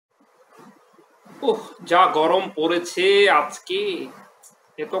ওহ, যা গরম পড়েছে আজকে,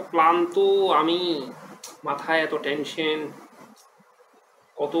 এত ক্লান্ত আমি, মাথায় এত টেনশন,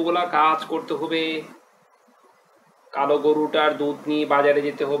 কতগুলা কাজ করতে হবে। কালো গরুটার দুধ নিয়ে বাজারে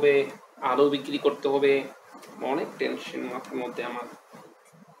যেতে হবে, আলু বিক্রি করতে হবে, অনেক টেনশন মাথার মধ্যে আমার।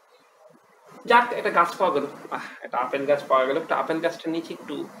 যাক, একটা গাছ পাওয়া গেল, একটা আপেল গাছ পাওয়া গেল। একটা আপেল গাছটা নিচে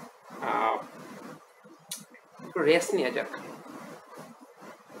একটু রেস্ট নেওয়া যাক।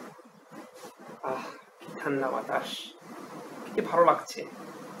 কি ঠান্ডা বাতাস, কি ভালো লাগছে।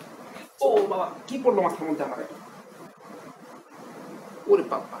 ও বাবা, কি পড়লো মাথার মধ্যে আমার! ওরে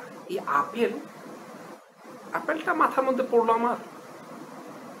বাবা, এই আপেলটা মাথার মধ্যে পড়লো আমার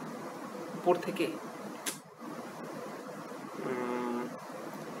উপর থেকে।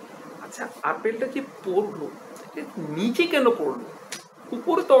 আচ্ছা, আপেলটা যে পড়লো, নিচে কেন পড়লো?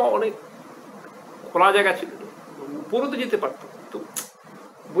 উপরে তো অনেক খোলা জায়গা ছিল, উপরে তো যেতে পারতো। তো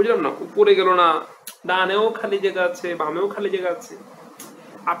বুঝলাম না, উপরে গেল না, ডানেও খালি জায়গা আছে, বামেও খালি জায়গা আছে,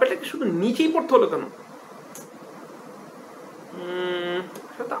 আপেলটাকে শুধু নিচেই পড়তে হলো কেন?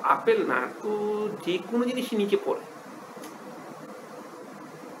 সেটা তো আপেল না, তো যে কোনো জিনিসই নিচে পড়ে।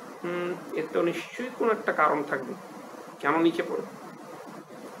 এর তো নিশ্চয়ই কোনো একটা কারণ থাকবে কেন নিচে পড়ে।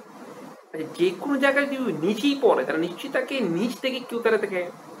 যে কোনো জায়গায় যদি নিচেই পড়ে, তারা নিশ্চয়ই তাকে নিচ থেকে কেউ তাকে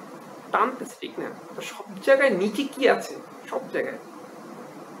টানতেছে, ঠিক না? তো সব জায়গায় নিচে কি আছে? সব জায়গায়,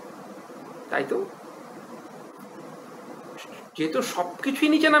 তাই তো। যেহেতু সবকিছুই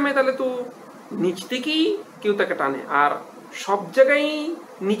নিচে নামে, তাহলে তো নিচ থেকেই কেউ তাকে টানে। আর সব জায়গায়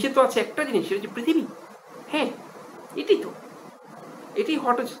নিচে তো আছে একটা জিনিস, সেটা হচ্ছে পৃথিবী। হ্যাঁ, এটাই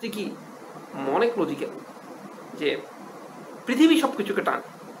হট হচ্ছে কি অনেক লজিক্যাল, যে পৃথিবী সবকিছুকে টানে,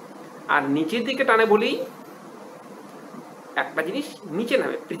 আর নিচের দিকে টানে বলেই একটা জিনিস নিচে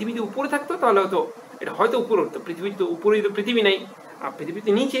নামে। পৃথিবী যদি উপরে থাকতো তাহলে হয়তো এটা হয়তো উপরে উঠতো। পৃথিবী তো উপরে, তো পৃথিবী নাই, আর পৃথিবী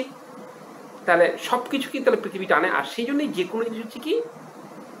তো নিচে, তাহলে সবকিছু কি তাহলে পৃথিবী টানে। আর সেই জন্যই যে কোনো জিনিস হচ্ছে কি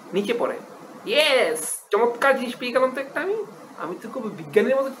নিচে পড়ে। ইয়েস, চমৎকার জিনিস পেয়ে গেলাম তো একটা। আমি তো খুব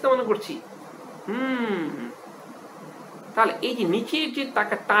বিজ্ঞানের মতো চিন্তা মনে করছি। তাহলে এই যে নিচের যে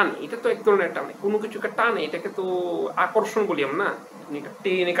তাকে টানে, এটা তো এক ধরনের টানে, কোনো কিছুকে টানে, এটাকে তো আকর্ষণ বলি আমরা, না? এটা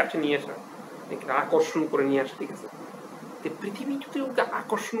টেনে কাছে নিয়ে আসা, এটা আকর্ষণ করে নিয়ে আসা, ঠিক আছে। তো পৃথিবী যদি ওকে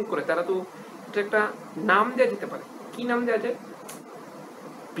আকর্ষণ করে, তারা তো এটা একটা নাম দেওয়া যেতে পারে। কি নাম দেওয়া যায়?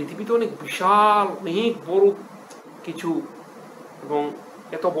 পৃথিবী তো অনেক বিশাল, অনেক বড় কিছু, এবং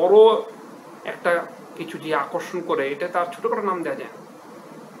এত বড় একটা কিছু যে আকর্ষণ করে, এটা তার ছোটখাটো নাম দেওয়া যায়।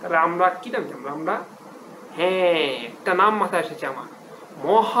 তাহলে আমরা কি নাম জানবো? আমরা, হ্যাঁ, একটা নাম মাথায় এসেছে আমার,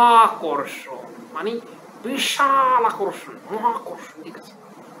 মহাকর্ষণ। মানে বিশাল আকর্ষণ, মহাকর্ষণ, ঠিক আছে।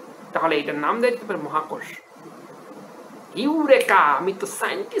 তাহলে এটার নাম দেওয়া যেতে পারে মহাকর্ষণ। ইউরেকা, আমি তো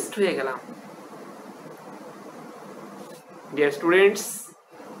সায়েন্টিস্ট হয়ে গেলাম। ডিয়ার স্টুডেন্টস,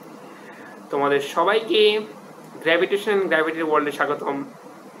 তোমাদের সবাইকে গ্র্যাভিটেশন গ্র্যাভিটির ওয়ার্ল্ডে স্বাগতম।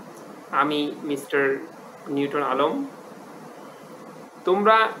 আমি মিস্টার নিউটন আলম।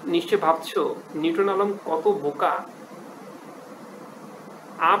 তোমরা নিশ্চয় ভাবছো নিউটন আলম কত বোকা,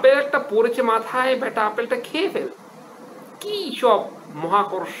 আপেল একটা পড়েছে মাথায়, বেটা আপেলটা খেয়ে ফেল। কি সব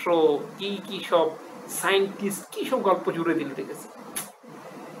মহাকর্ষ, কি সব সায়েন্টিস্ট, কি সব গল্প জুড়ে দিল, ঠিক আছে।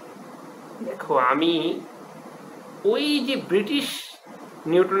 দেখো, আমি ওই যে ব্রিটিশ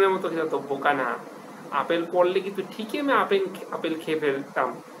নিউটনের মতো যত বোকা না। আপেল পড়লে কিন্তু ঠিকই আমি আপেল খেয়ে ফেলতাম,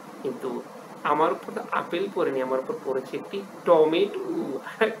 কিন্তু আমার উপর আপেল পড়েনি, আমার উপর পড়েছে একটি টমেটো।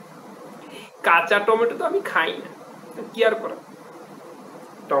 কাঁচা টমেটো তো আমি খাই না, কি আর করা,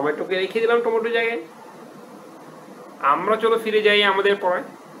 টমেটোকে রেখে দিলাম টমেটো জায়গায়। আমরা চলো ফিরে যাই আমাদের পড়ায়।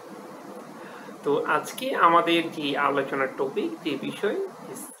 তো আজকে আমাদের যে আলোচনার টপিক, যে বিষয়,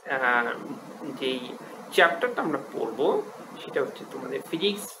 যেই চ্যাপ্টারটা আমরা পড়বো, সেটা হচ্ছে তোমাদের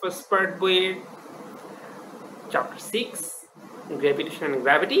ফিজিক্স ফার্স্ট পার্ট বইয়ের চ্যাপ্টার 6, গ্র্যাভিটেশন অ্যান্ড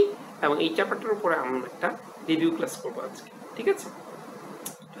গ্র্যাভিটি। এবং এই চ্যাপ্টারটার উপরে আমরা একটা রিভিউ ক্লাস করবো আজকে, ঠিক আছে।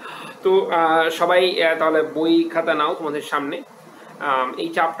 তো সবাই তাহলে বই খাতা নাও তোমাদের সামনে। এই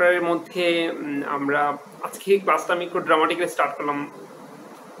চ্যাপ্টারের মধ্যে আমরা আজকে ক্লাসটা আমি একটু ড্রামাটিক্যালি স্টার্ট করলাম,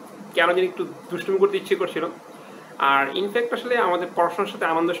 কেন জানি একটু দুষ্টুমি করতে ইচ্ছে করছিল। আর ইনফ্যাক্ট আসলে আমাদের পড়াশোনার সাথে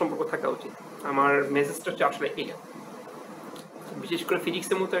আনন্দের সম্পর্ক থাকা উচিত। আমার মেসেজটা হচ্ছে আসলে এটা। বিশেষ করে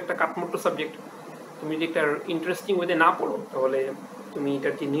ফিজিক্সের মতো একটা কাঠমোট্টো সাবজেক্ট তুমি যদি একটা ইন্টারেস্টিং ওয়েতে না পড়ো, তাহলে তুমি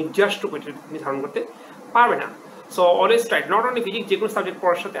এটার যে নির্যাসটুকু, এটা তুমি ধারণ করতে পারবে না। So always try, not only physics, যে কোনো সাবজেক্ট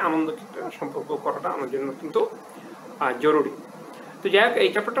পড়ার সাথে আনন্দ সম্পর্ক করাটা আমার জন্য কিন্তু জরুরি। তো যাই হোক, এই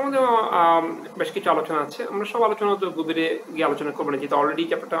চ্যাপ্টারটার মধ্যে বেশ কিছু আলোচনা আছে। আমরা সব আলোচনা তো গভীরে গিয়ে আলোচনা করবো না, যেহেতু অলরেডি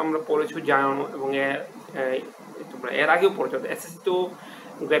চ্যাপ্টারটা আমরা পড়েছি জানো, এবং তোমরা এর আগেও পড়েছো। এসএসসি তো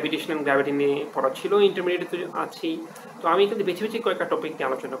গ্র্যাভিটেশন এন্ড গ্র্যাভিটি নিয়ে পড়া ছিল, ইন্টারমিডিয়েটে আছেই। তো আমি এখানে বেছে বেছে কয়েকটা টপিক নিয়ে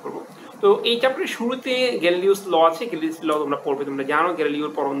আলোচনা করব। তো এই চ্যাপ্টারের শুরুতে গ্যালিলিওস ল আছে। গ্যালিলিওস ল তোমরা পড়বে, তোমরা জানো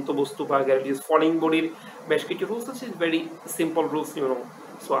গ্যালিলিওর পরন্ত বস্তু বা গ্যালিলিওস ফলিং বডির বেশ কিছু রুলস আছে, very simple rules, you know.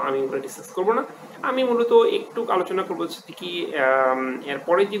 So আমি ওগুলো ডিসকাস করবো না। আমি মূলত একটু আলোচনা করবো হচ্ছে কি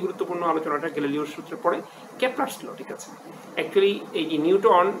এরপরে যে গুরুত্বপূর্ণ আলোচনাটা গ্যালিলিওর সূত্রের পরে ক্যাপলারস ল, ঠিক আছে। অ্যাকচুয়ালি এই যে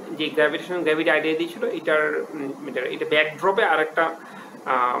নিউটন যে গ্র্যাভিটেশন গ্র্যাভিটি আইডিয়া দিয়েছিল, এটা ব্যাকড্রপে আর একটা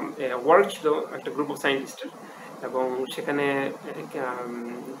ওয়ার্ক ছিল একটা গ্রুপ অফ সায়েন্টিস্টের, এবং সেখানে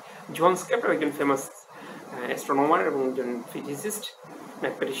জোহান্স কেপলার একজন ফেমাস অ্যাস্ট্রোনমার এবং একজন ফিজিসিস্ট,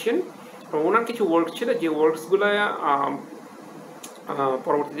 ম্যাথমেটিশিয়ান, এবং ওনার কিছু ওয়ার্ক ছিল যে ওয়ার্কসগুলো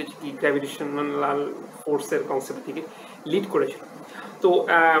পরবর্তীতে কি গ্র্যাভিটেশনাল ফোর্সের কনসেপ্ট থেকে লিড করেছিল। তো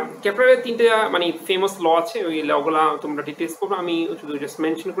কেপলারের তিনটে মানে ফেমাস ল আছে, ওই লগুলা তোমরা ডিটেলস করবো, আমি শুধু জাস্ট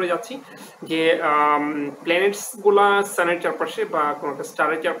মেনশন করে যাচ্ছি যে প্ল্যানেটসগুলা সানের চারপাশে বা কোনো একটা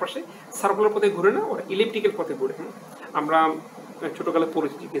স্টারের চারপাশে সার্কুলার পথে ঘুরে না, ওরা ইলেকট্রিক্যাল পথে ঘুরে। আমরা ছোটকালে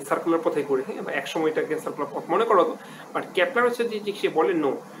পড়েছি যে সার্কুলার পথে ঘুরে, বা এক সময়টাকে সার্কুলার পথ মনে করো তো, বাট কেপলার হচ্ছে যে সে বলে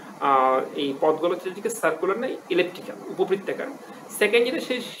নো, এই পথগুলো হচ্ছে যে সার্কুলার না, ইলেকট্রিক্যাল, উপবৃত্তাকার। সেকেন্ড যেটা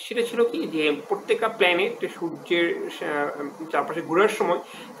সেটা ছিল কি যে প্রত্যেকটা প্ল্যানেট সূর্যের চারপাশে ঘোরার সময়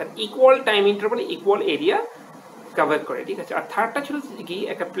তার equal time ইন্টারভালে equal area cover করে, ঠিক আছে। আর থার্ডটা ছিল কি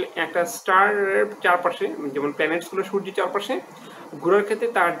একটা স্টারের চারপাশে, যেমন প্ল্যানেটসগুলো সূর্যের চারপাশে ঘোরার ক্ষেত্রে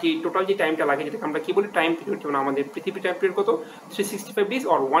তার যে টোটাল যে টাইমটা লাগে, যেটাকে আমরা কি বলি টাইম পিরিয়ড, যেমন আমাদের পৃথিবীর টাইম পিরিয়ড কত 365 ডেজ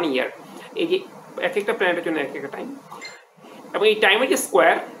অর 1 ইয়ার। এই যে এক একটা প্ল্যানেটের জন্য এক একটা টাইম, এবং এই টাইমের যে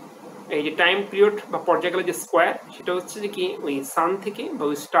স্কোয়ার, এই যে টাইম পিরিয়ড বা পর্যায়কালের যে স্কোয়ার, সেটা হচ্ছে যে কি ওই সান থেকে বা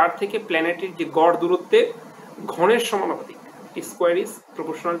ওই স্টার থেকে প্ল্যানেটের যে গড় দূরত্বের ঘনের সমানুপাতিক। Square is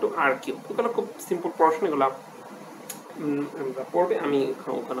proportional to R cube. এগুলো খুব সিম্পল পড়াশোনা, এগুলো পড়বে। আমি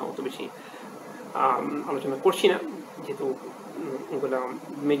ওখানে অত বেশি আলোচনা করছি না, যেহেতু ওগুলো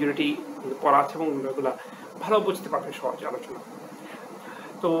মেজরিটি পড়া আছে এবং ওগুলো ভালো বুঝতে পারবে সহজে আলোচনা।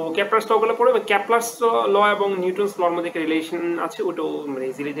 তো ক্যাপলার্স লগুলো পড়ে, ক্যাপলার্স ল এবং নিউটনস লর মধ্যে একটা রিলেশন আছে, ওটাও মানে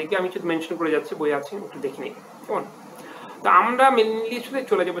ইজিলি দেখবে। আমি শুধু মেনশন করে যাচ্ছি, বই আছে, একটু দেখে নিই, কেমন। তো আমরা মেনলি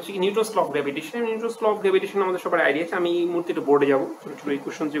চলে যাবো Newton's law of gravitation. Newton's law of gravitation আমাদের সবার আইডিয়া আছে। আমি এই মুহূর্তে একটু বোর্ডে যাবো, ছোটো ছোটো এই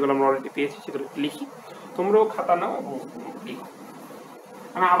কোশ্চেন যেগুলো আমরা অলরেডি পেয়েছি সেগুলো লিখি, তোমরাও খাতা নাও এবং লিখো।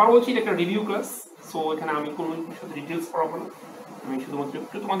 আমি আবার বলছি এটা একটা রিভিউ ক্লাস, সো এখানে আমি কোনো কিছু ডিটেলস পড়াবো না, আমি শুধুমাত্র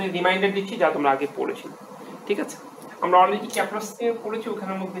একটু তোমাদের রিমাইন্ডার দিচ্ছি যা তোমরা আগে পড়েছি, ঠিক আছে। আমরা অলরেডি ক্যাপলার্স পড়েছি,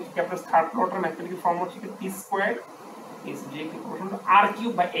 ওখানের মধ্যে ক্যাপলার্স থার্ড অর্ডার ম্যাথমেটিক্যাল ফর্মুলা হচ্ছে টি square is J proportional to R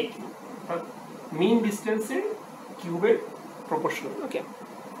cube by A cube, অর্থাৎ মিন ডিসটেন্সের কিউবের প্রপোর্শনাল। ওকে,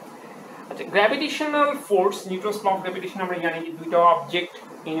 আচ্ছা, gravitational force, Newton's law of gravitation আমরা জানি যে দুইটা অবজেক্ট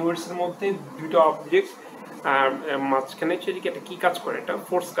ইউনিভার্সের মধ্যে, দুইটা অবজেক্ট মাঝখানে হচ্ছে যে একটা কি কাজ করে, একটা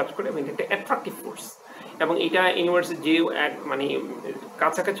ফোর্স কাজ করে, এবং একটা অ্যাট্রাকটিভ ফোর্স, এবং এটা ইউনিভার্সের যে মানে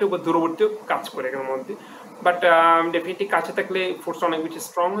কাছাকাছি বা দূরবর্তীও কাজ করে এর মধ্যে। বাট ডেফিনেটলি কাছে থাকলে ফোর্স অনেক বেশি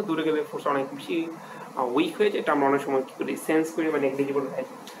স্ট্রং হয়, দূরে গেলে ফোর্স অনেক বেশি উইক হয়ে যায়। এটা আমরা অনেক সময় কি করি সেন্স করি বা নেগলিজিবল হয়।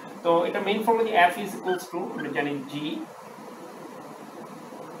 তো এটা মেইন ফর্মুলা যে F ইজ ইকুয়ালস টু, আমরা জানি G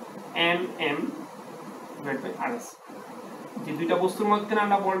M divide by RS। যে দুইটা বস্তুর মধ্যে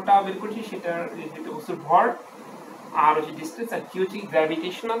আমরা বলটা বের করছি, সেটার দুইটা বস্তুর ভর, আর হচ্ছে ডিসটেন্স, আর কি হচ্ছে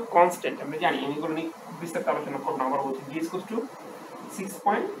গ্র্যাভিটেশনাল কনস্ট্যান্ট। আমরা জানি, আমি এগুলো নিয়ে খুব বিস্তারিত আলোচনা করবো না, আবার বলছি G is equals to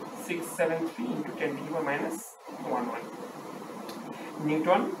 6.673 into 10 to the power minus 11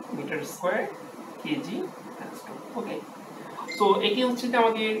 Newton metre square KG. Okay, so এটি হচ্ছে যে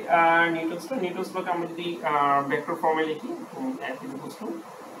আমাদের নিউটনস লকে আমরা যদি ভেক্টর ফর্মে লিখি, F is equal to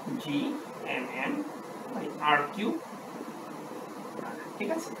G M by R cube, ঠিক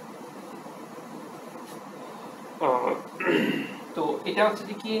আছে। তো এটা হচ্ছে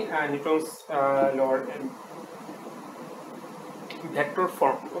যে কি নিউটনস লর ভেক্টর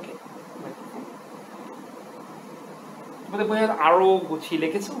ফর্ম। ওকে, তোমাদের বইয়ে আরো গুছিয়ে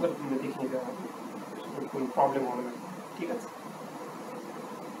লিখেছে, ওদের দেখে নিতে হবে, কোনো প্রবলেম হবে না, ঠিক আছে।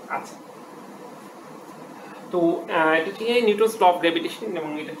 আচ্ছা, তো এটা হচ্ছে নিউটনস ল অফ গ্র্যাভিটেশন, এবং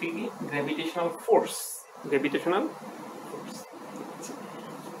এটা হচ্ছে কি gravitational force, gravitational force.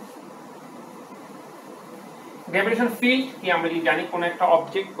 Gravitation field কি আমরা যদি জানি, কোনো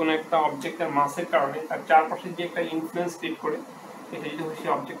একটা অবজেক্টের মাসের কারণে তার চারপাশে যে একটা ইনফ্লুয়েন্স ক্রিয়েট করে, এটা যদি হয়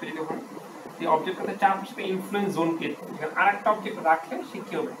সেই অবজেক্টে যদি হয়, সেই অবজেক্টটাতে চারপাশে ইনফ্লুয়েন্স জোন ক্রিয়েট করে, আর একটা অবজেক্ট রাখলে সে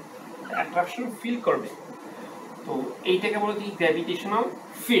কি হবে, অ্যাট্রাকশন ফিল করবে। তো এইটাকে বলে কি গ্র্যাভিটেশনাল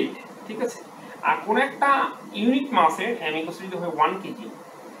ফিল্ড, ঠিক আছে। আর কোন একটা ইউনিট মাসের যদি হয় 1 কেজি,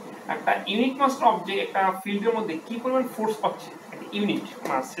 একটা ইউনিট মাস অবজেক্ট একটা ফিল্ডের মধ্যে কি পরিমাণ ফোর্স পাচ্ছে, একটা ইউনিট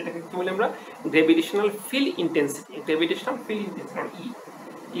মাস, সেটাকে কি বলি আমরা gravitational field intensity. Gravitational field intensity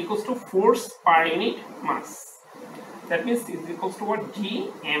E equals to force per unit mass. That means is equals to what?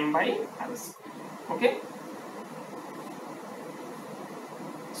 G m by r square. Okay.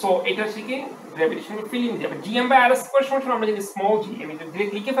 So এটা হচ্ছে কি গ্র্যাভিটেশনাল ফিল্ড দিয়ে G M by R square সমান আমরা জানি small জি আমি যদি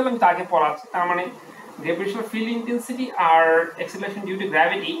লিখে ফেললাম তা আগে পড়া আছে তার মানে gravitational field intensity R acceleration due to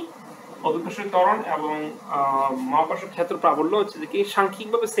gravity অভিকর্ষীয় ত্বরণ এবং মহাকর্ষ ক্ষেত্র প্রাবল্য হচ্ছে কি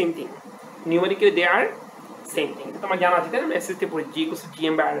সাংখ্যিকভাবে সেম থিং নিউমেরিক্যালি দে আর সেম থিং তোমার জানা আছে তাই না এসএসসি পড়ি জি equal to G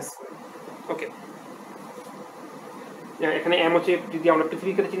M by R square ওকে এখানে এম হচ্ছে যদি আমরা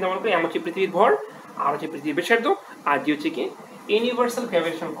পৃথিবীর কথা চিন্তা করি এম হচ্ছে পৃথিবীর ভর আর হচ্ছে পৃথিবীর ব্যাসার্ধ আর জি হচ্ছে কি ইউনিভার্সাল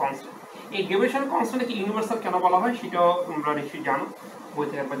গ্র্যাভিটেশন কনস্ট্যান্ট এই গ্র্যাভিটেশন কনস্ট্যান্টকে ইউনিভার্সাল কেন বলা হয় সেটাও তোমরা নিশ্চয়ই জানো বই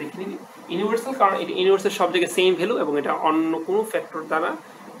থেকে একবার দেখে নিবি ইউনিভার্সাল কারণ এটা ইউনিভার্সাল সব জায়গায় সেম ভ্যালু এবং এটা অন্য কোনো ফ্যাক্টর দ্বারা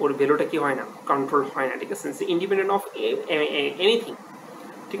ওর ভ্যালুটা কি হয় না কন্ট্রোল হয় না ঠিক আছে ইন্ডিপেন্ডেন্ট অফ এনিথিং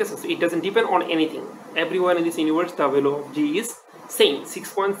ঠিক আছে so it doesn't depend on anything everyone in this universe the value of G is same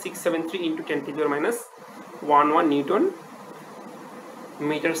 6.673 into 10 to the power minus 11 Newton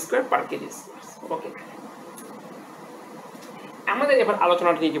meter square per kg square ওকে আমাদের এবার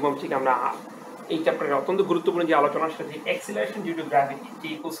আলোচনাটা নিয়ে যে বলছি আমরা এই চ্যাপ্টারের অত্যন্ত গুরুত্বপূর্ণ যে আলোচনার সাথে acceleration due to gravity G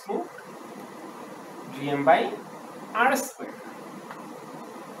equals to gm by r square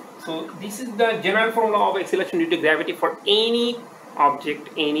so this is the general formula of acceleration due to gravity for any object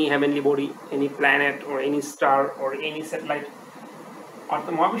any heavenly body any planet or any star or any satellite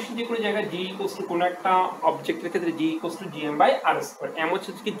অর্থাৎ মহাবিশ্বের যে কোনো জায়গায় জি equals to কোনো একটা অবজেক্টের ক্ষেত্রে জি equals to GM by R square এমন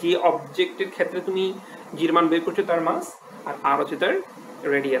হচ্ছে কি যে অবজেক্টের ক্ষেত্রে তুমি জির মান বের করছো তার মাস আর হচ্ছে তার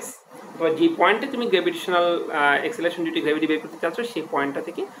রেডিয়াস তো যে পয়েন্টে তুমি gravitational acceleration due to gravity বের করতে চাচ্ছ সেই পয়েন্টটা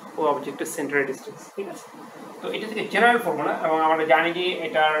থেকে ওই অবজেক্টের সেন্টারের ডিসটেন্স ঠিক আছে তো এটা থেকে জেনারেল ফর্মুলা এবং আমরা জানি যে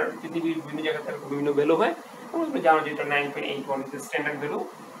এটার পৃথিবীর বিভিন্ন জায়গাতে বিভিন্ন ভ্যালু হয় এবং আমরা জানো যে এটা 9.81 is standard value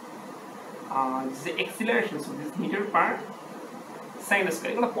this is acceleration so this metre per second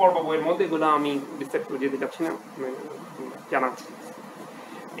square এগুলো পড়ব বইয়ের মধ্যে এগুলো আমি বিস্তারিত যেতে যাচ্ছি না জানা আছে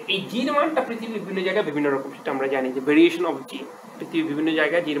এই জির মানটা পৃথিবীর বিভিন্ন জায়গায় বিভিন্ন রকম সেটা আমরা জানি যে ভেরিয়েশন অফ জি পৃথিবীর বিভিন্ন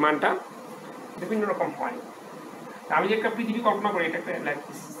জায়গায় জির মানটা বিভিন্ন রকম হয় আমি যে একটা পৃথিবী কল্পনা করি এটা একটা like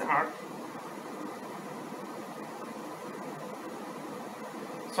this is earth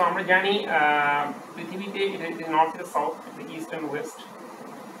so আমরা জানি পৃথিবীতে এটা নর্থ থেকে সাউথ ইস্ট এন্ড ওয়েস্ট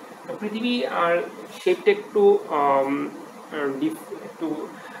তো পৃথিবী আর শেপটা একটু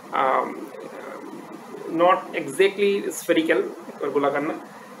not exactly spherical গোলাকার না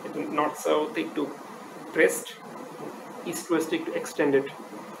একটু নর্থ সাউথ একটু প্রেসড ইস্ট ওয়েস্ট একটু এক্সটেন্ডেড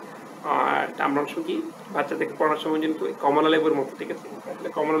আর আমরা কি বাচ্চাদেরকে পড়ানোর সময় কিন্তু কমলা লেবুর মতো ঠিক আছে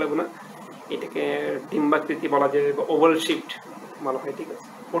কমলা লেবু না এটাকে ডিম্বাকৃতি বলা যায় ওভাল শিফট বলা হয় ঠিক আছে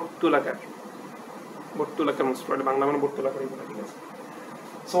বর্তুলাকার মোস্ট বাংলা মানে বর্তুলাকার এগুলো ঠিক আছে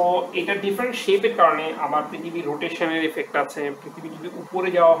সো এটা ডিফারেন্ট শেপের কারণে আবার পৃথিবীর রোটেশনের এফেক্ট আছে পৃথিবী যদি উপরে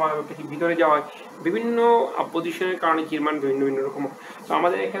যাওয়া হয় বা পৃথিবীর ভিতরে যাওয়া হয় বিভিন্ন পজিশনের কারণে জিরমান ভিন্ন ভিন্ন রকম তো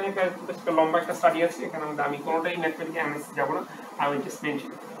আমাদের এখানে একটা লম্বা একটা স্টাডি আছে এখানে আমি কোনোটাই ম্যাথমেটিক্যাল অ্যানালাইসিস যাব না I will just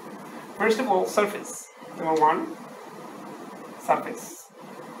mention first of all surface number 1 surface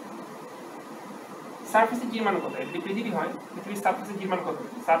সারফেসে জিরমান কত যদি পৃথিবী হয় পৃথিবীর সারফেসে জিরমান কত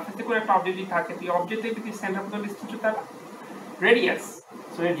সারফেসে কোনো একটা অবজেক্ট থাকে সেই অবজেক্টের পৃথিবীর সেন্টার পর্যন্ত ডিসটেন্স তার radius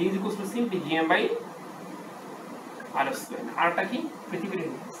so g is equals to simply gm by r square rটা কি পৃথিবীর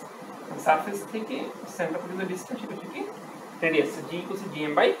রেডিয়াস সারফেস থেকে সেন্টার পর্যন্ত ডিসটেন্স সেটা হচ্ছে কি radius g equals to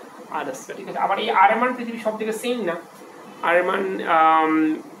gm by r square ঠিক আছে আবার এই r এর মান পৃথিবীর সব জায়গায় সেম না r এর মান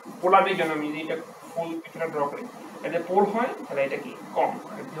পোলারের জন্য আমি এটা ফুল পিকচার ড্র করি এটা পোল হয় তাহলে এটা কি কম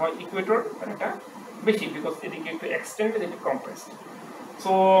আর যদি হয় ইকুয়েটর তাহলে এটা বেশি বিকজ এদিকে একটু এক্সটেন্ডেড এটা কম্প্রেসড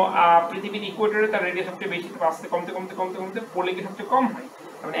সো পৃথিবীর ইকুয়েটরে তার রেডিয়াস সবচেয়ে বেশি তো আস্তে কমতে পোলে গিয়ে সবচেয়ে কম হয়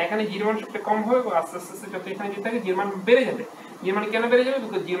মানে এখানে জির মান সবচেয়ে কম হবে এবং আস্তে আস্তে যত এখানে যেতে থাকে জির মান বেড়ে যাবে জির মান কেন বেড়ে যাবে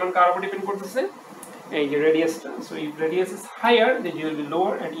বিকজ জির মান কার উপর ডিপেন্ড করতেছে এই যে রেডিয়াসটা so if radius is higher than G will be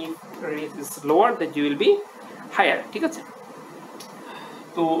lower and if radius is lower then G will be higher ঠিক আছে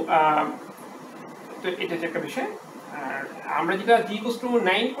তো এটা হচ্ছে একটা বিষয় আর আমরা যেটা জি ইকুয়ালস টু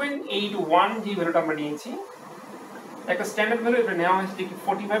 9.81 জি ভ্যালুটা আমরা নিয়েছি একটা স্ট্যান্ডার্ড ভ্যালু এটা নেওয়া হয়েছে কি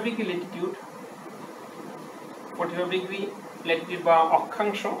 45 ডিগ্রি ল্যাটিটিউড 45 ডিগ্রি ল্যাটিটিউড বা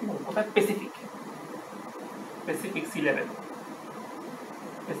অক্ষাংশ কোথায় প্যাসিফিক সি লেভেল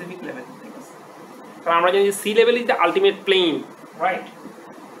ঠিক আছে কারণ আমরা জানি যে sea level is the ultimate plane right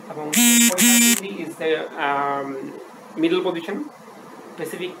এবং 45 degree is the middle position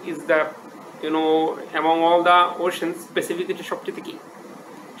Pacific is the among all the oceans Pacific হচ্ছে সবচেয়ে কি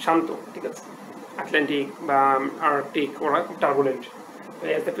শান্ত ঠিক আছে Atlantic বা Arctic ওরা খুব turbulent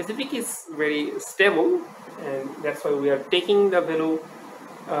whereas the Pacific is very stable and that's why we are taking the value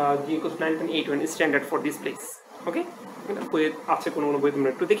g equals 9.81 is standard for this place okay এটা বই আছে কোনো বই তোমরা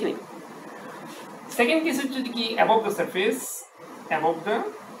একটু দেখে নিও সেকেন্ড কেস হচ্ছে কি above the surface, above the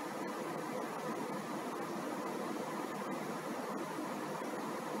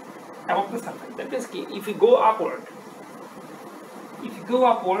surface. That means if you go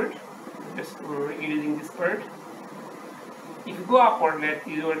upward, just erasing this part. If you go upward, like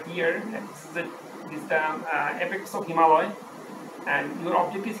you are here, this is the apex of Himalaya, and your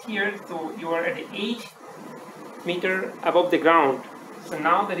object is here, so you are at 8 meter above the ground. So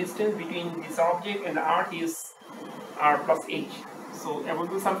now the distance between this object and the earth is r plus h. So above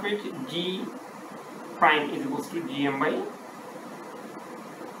the surface, g prime is equals to gm by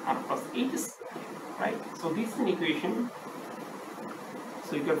r plus h square, right? So this is an equation.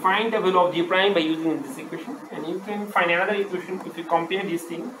 So you can find the value of g prime by using this equation, and you can find another equation if you compare this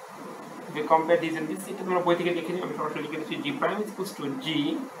thing. If you compare this and this, এটা তোমরা বই থেকে দেখে নিও। আমি সরাসরি লিখে দিচ্ছি g prime is equals to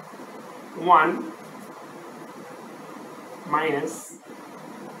g1 minus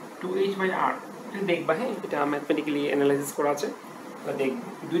 2h by r. এটা দেখবা, হ্যাঁ, এটা ম্যাথমেটিক্যালি অ্যানালাইসিস করা আছে, এটা দেখব।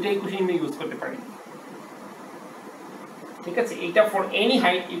 দুইটা ইকুয়েশন আমরা ইউজ করতে পারি, ঠিক আছে? এটা for any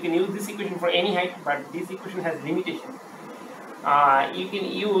height you can use this equation for any height, but this equation has limitation. You can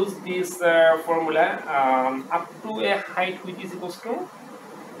use this formula up to a height which is equals to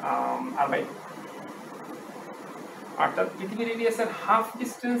r by 2. অর্থাৎ পৃথিবীর রেডিয়াসের half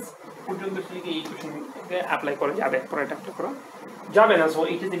distance পর্যন্ত যদি এই ইকুয়েশনকে apply করা যাবে, পরেটা apply করা যাবে না। So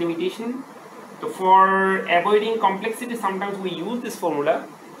it is a limitation. So for avoiding complexity, sometimes we use this formula,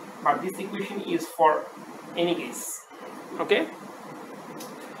 but this equation is for any case. Okay.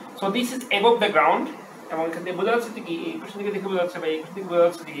 So this is above the ground. এবং এখান থেকে বোঝা যাচ্ছে কি, এই কোশ্চেন থেকে দেখে বোঝা যাচ্ছে বা এই কোশ্চেন থেকে বোঝা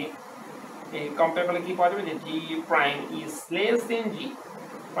যাচ্ছে কি, এই কম্পেয়ার করলে কি পাওয়া যাবে যে g prime is less than g,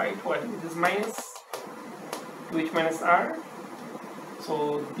 right? What this is minus 2h minus r. So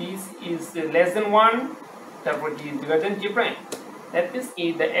this is less than 1, therefore g is bigger than g prime. That means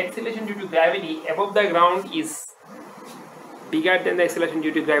if the acceleration due to gravity above the ground is bigger than the acceleration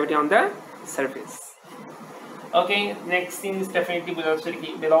due to gravity on the surface. Okay, next thing is definitely below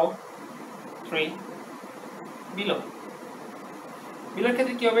 3. Below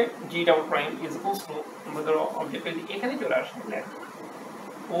ক্ষেত্রে কি হবে, g double prime is equals to, আমরা ধরো অবজেক্টের দিকে এখানে চলে আসবে,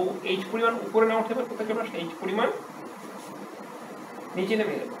 ও h পরিমাণ উপরে না উঠে কোথায় চলে আসবে, h পরিমাণ নিচে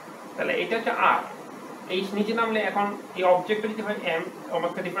নেমে গেল, তাহলে এটা হচ্ছে r। h নিচে নামলে এখন এই অবজেক্টটা যদি হয় m,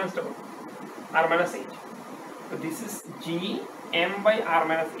 আমাকে ডিফারেন্সটা করব r minus h. So this is g m by r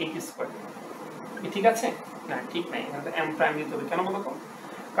minus h square. ঠিক আছে? না, ঠিক নাই, এখানে m prime দিতে হবে। কেন বলো তো?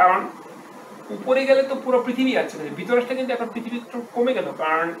 কারণ উপরে গেলে তো পুরো পৃথিবী আছে, ভিতরটা কিন্তু এখন পৃথিবী একটু কমে গেল,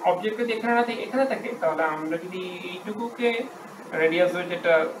 কারণ অবজেক্ট যদি এখানে না থাকে এখানে থাকে, তাহলে আমরা যদি এইটুকুকে রেডিয়াস ধরে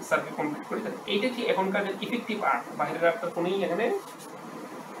যেটা সার্কেল কমপ্লিট করি, তাহলে এইটা কি এখনকার ইফেক্টিভ আর্ট, বাইরের আর্টটা কোনোই এখানে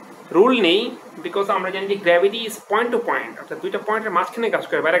রুল নেই, বিকজ আমরা জানি যে gravity is point two point, অর্থাৎ দুইটা পয়েন্টের মাঝখানে কাজ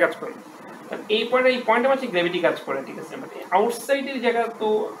করে, বাইরে কাজ করে। এই পয়েন্টের মাঝে গ্র্যাভিটি কাজ করে, ঠিক আছে? মানে আউটসাইডের জায়গা তো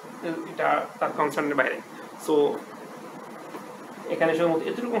এটা তার কনসার্নের বাইরে। সো এখানে শুধুমাত্র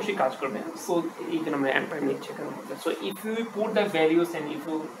এতটুকু অংশই কাজ করবে। সো এই জন্য আমরা m prime নিচ্ছি এখানে। So if you put the values and if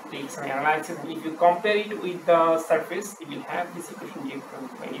you take some analysis and if you compare it with the surface, you will have this equation g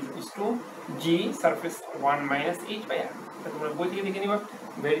prime is equals to g surface 1 minus h by r. তোমরা বই থেকে দেখে নিবা,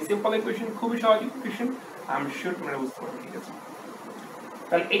 very simple equation, খুবই সহজ equation, I am sure তোমরা বুঝতে পারবে, ঠিক আছে?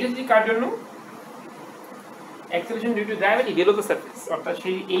 তাহলে এটা যদি কার জন্য, acceleration due to gravity below the surface, অর্থাৎ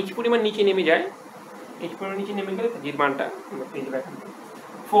সেই h পরিমাণ নিচে নেমে যায়, h পরিমাণ নিচে নেমে গেলে g মানটা আমরা পেয়ে যাব এখান থেকে।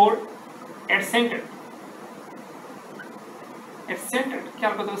 4 at center,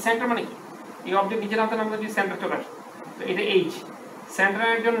 খেয়াল করতে হবে সেন্টার মানে কি, এই অবজেক্ট নিচে নামতে নামতে যদি সেন্টার চলে আসে, তো এটা h,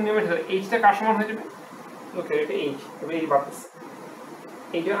 সেন্টারের জন্য নেমে যাবে, h টা কার সমান হয়ে যাবে, ওকে এটা h, তবে এই বাতাস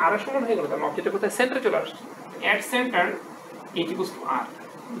এই যে r এর সমান হয়ে গেল, তাহলে অবজেক্টটা কোথায়, সেন্টারে চলে আসছে। at center h equals to r,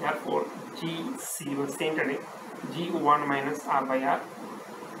 therefore gc বা সেন্টারে g1 minus r by r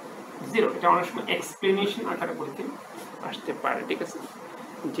 0। এটা অনেক সময় এক্সপ্লেনেশন আকারে বলতে আসতে পারে, ঠিক আছে?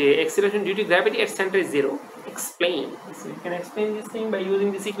 যে acceleration due to gravity at center is 0, explain, so you can explain this thing by using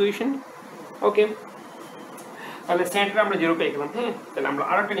this equation. Okay, তাহলে সেন্টারে আমরা 0 পেয়ে গেলাম। হ্যাঁ, তাহলে আমরা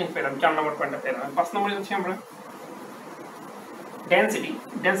আরেকটা জিনিস পেলাম, 4 নম্বর পয়েন্টটা পেলাম। 5 নম্বরে যাচ্ছি আমরা,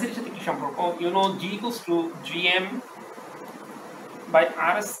 ডেনসিটির সাথে কি সম্পর্ক, you know g equals to gm by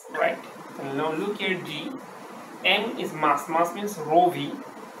r, right? Now look here, g, m is mass means rho v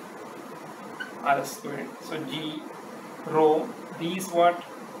r squared, so g rho v is what,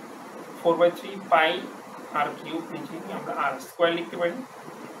 4/3 pi r cube, নিচে আমরা r স্কয়ার লিখতে পারি।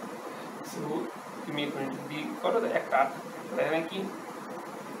 So তুমি দি করো একটা তাহলে কি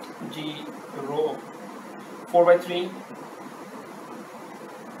g rho 4/3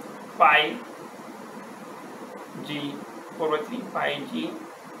 pi g 4/3 pi g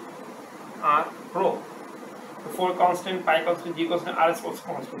r rho. So 4 constant, pi constant, g constant, r is also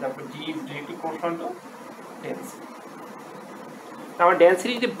constant. Therefore g is directly proportional to density. আমার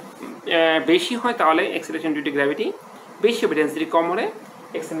ডেন্সিটি যদি বেশি হয় তাহলে অ্যাক্সিলারেশন ডিউ টু গ্র্যাভিটি বেশি হবে, ডেন্সিটি কম হলে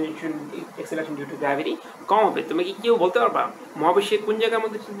acceleration due to gravity কম হবে। তুমি কি কেউ বলতে পারবা মহাবিশ্বের কোন জায়গার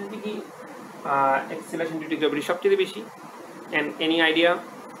মধ্যে কি অ্যাক্সিলারেশন ডিউ টু গ্র্যাভিটি সবচেয়ে বেশি? এন্ড এনি আইডিয়া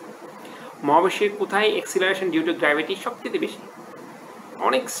মহাবিশ্বের কোথায় অ্যাক্সিলারেশন ডিউ টু গ্র্যাভিটি সবচেয়ে বেশি?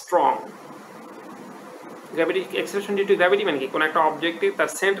 অনেক strong. Gravity acceleration due to gravity মানে কি কোন একটা অবজেক্টে তার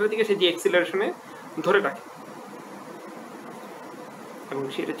সেন্টার থেকে সে যে অ্যাক্সিলারেশনে ধরে রাখে, এবং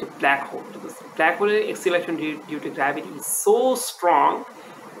সেটা হচ্ছে black hole. Black হোলের acceleration due to gravity is so strong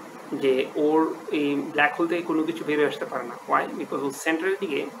যে ওর এই ব্ল্যাক হোল থেকে কোনো কিছু বেরিয়ে আসতে পারে না। ওয়াই? বিকজ ওর সেন্টারের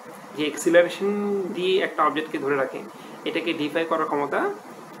দিকে যে অ্যাক্সিলারেশন দিয়ে একটা অবজেক্টকে ধরে রাখে এটাকে ডিফাই করার ক্ষমতা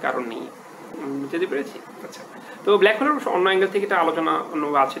কারণ নেই। বুঝতে পেরেছি? আচ্ছা, তো ব্ল্যাক হোলের অন্য অ্যাঙ্গেল থেকে এটা আলোচনা অন্য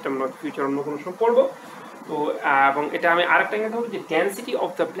আছে, এটা আমরা ফিউচার অন্য কোনো সময় পড়বো। তো এবং এটা আমি আরেকটা অ্যাঙ্গেল বলবো যে density of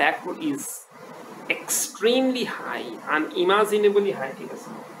the black hole is extremely high, unimaginably high, ঠিক আছে?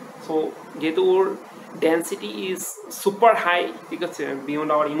 সো যেহেতু ওর ডেন্সিটি ইজ সুপার হাই, ঠিক আছে, beyond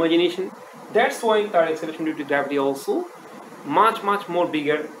our imagination, that's why তার acceleration due to gravity also much more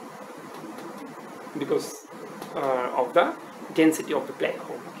bigger because of the density of the black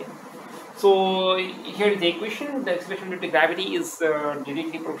hole. Okay, so here is the equation: the acceleration due to gravity is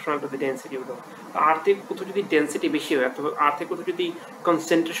directly proportional to the density of the আর্থে কোথাও যদি density বেশি হয় অথবা আর্থে কোথাও যদি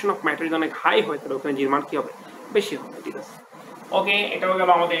concentration of matter যদি অনেক high হয় তাহলে ওখানে জির মান কি হবে? বেশি হবে, ঠিক আছে? ওকে, এটাও গেল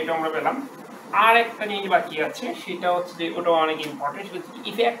আমাদের, এটা আমরা পেলাম। আর একটা জিনিস বাকি আছে, সেটা হচ্ছে যে ওটাও অনেক ইম্পর্টেন্ট, সেটা হচ্ছে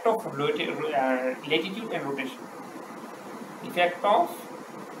effect of Latitude and rotation. Effect of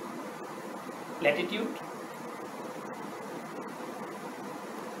Latitude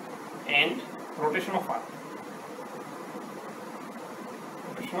and rotation of Earth.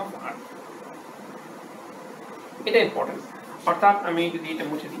 Rotation of Earth. এটা ইম্পর্টেন্ট। অর্থাৎ আমি যদি এটা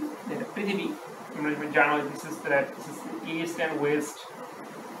মুছে দিই, যেটা পৃথিবী, আমরা জানো this is east and West,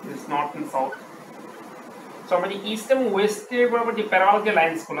 this north and south. So আমরা যে ইস্ট এবং ওয়েস্টের বরাবর যে প্যারালাল যে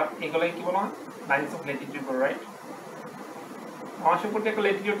লাইন্সগুলো, এগুলোকে কি বলা হয়? Lines of Latitude, right? মহাশয় উপর একটা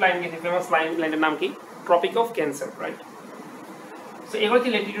ল্যাটিটিউড লাইন গেছে, ফেমাস লাইনের নাম কি? Tropic of cancer, right? So এগুলো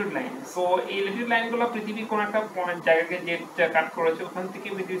হচ্ছে ল্যাটিটিউড লাইন। সো এই ল্যাটিটিউড লাইনগুলো পৃথিবী কোন একটা জায়গাকে যে কাট করেছে ওখান থেকে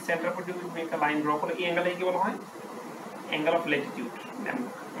পৃথিবীর সেন্টার পর্যন্ত একটা লাইন ড্র করে, এই অ্যাঙ্গেলটাকে কি বলা হয়? Angle of Latitude.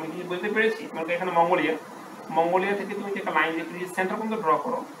 আমি কি বুঝতে পেরেছি? তোমাকে এখানে মঙ্গোলিয়া থেকে তুমি একটা লাইন দিয়ে পৃথিবীর সেন্টার পর্যন্ত ড্র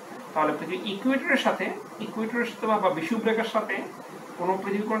করো, তাহলে পৃথিবীর ইকুয়েটরের সাথে বা বিষুবরেখার সাথে কোনো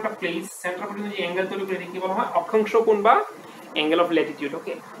পৃথিবীর কোনো একটা প্লেস সেন্টার পর্যন্ত যে অ্যাঙ্গেল তৈরি করে কি বলা হয়? অক্ষাংশ কোণ বা angle of Latitude.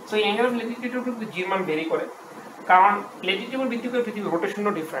 Okay, so এই অ্যাঙ্গেল অফ ল্যাটিটিউডের উপর কিন্তু জির মান ভেরি করে, কারণ ল্যাটিটিউডের ভিত্তি করে পৃথিবীর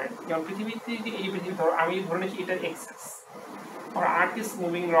রোটেশনও ডিফারেন্ট। যেমন পৃথিবীতে যে এই পৃথিবী ধরো, আমি ধরে নিচ্ছি এটা axis, R earth is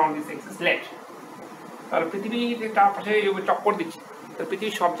moving round this axis late, তাহলে পৃথিবী তার পাশে চক্কর দিচ্ছে, তো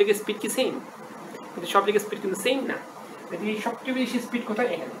পৃথিবীর সব জায়গায় স্পিড কি সেম? কিন্তু সব জায়গায় স্পিড কিন্তু সেম না। পৃথিবীর সবচেয়ে বেশি স্পিড কোথায়?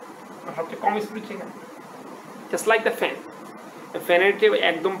 এখানে। আর সবচেয়ে কম স্পিড হচ্ছে এখানে। জাস্ট লাইক দ্য ফ্যান, ফ্যানের যে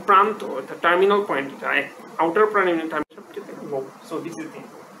একদম প্রান্ত, টার্মিনাল পয়েন্ট, আউটার টার্মিনাল সবচেয়ে লো। So this is thing.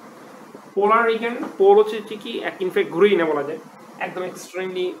 Polar reason, pole হচ্ছে কি ইনফ্যাক্ট ঘুরেই না বলা যায়, একদম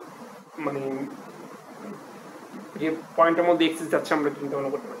এক্সট্রিমলি, মানে যে পয়েন্টের মধ্যে এক্সিস যাচ্ছে আমরা চিন্তা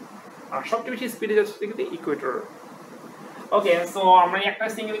ভাবনা করতে পারি। আর সবচেয়ে বেশি স্পিডে যাচ্ছে কিন্তু ইকুয়েটর। ওকে, সো আমরা একটা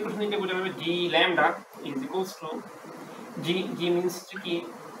সিঙ্গেল ইকুয়েশন দিয়ে বোঝা যাবে জি lambda is equals to G means কি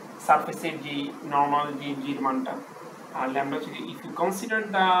সারফেসের জি নর্মাল জির মানটা, আর ল্যামডা হচ্ছে if you consider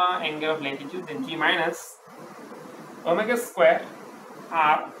the angle of Latitude then G minus omega square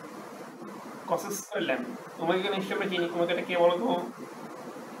R cos square lambda. Omega নিশ্চয়ই আমরা জানি, ওমেগাটা কি বলতো?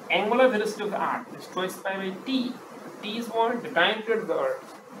 Angular velocity of the earth is twice pi by t. T is what? The time period of the earth.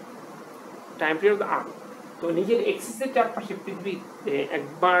 Time period of the earth. তো নিজের এক্সিসের চারপাশে পৃথিবীতে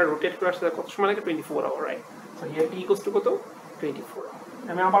একবার রোটেট করে আসতে কত সময় লাগে? 24 hour, right? So here t equals to কত? 24 আওয়ার।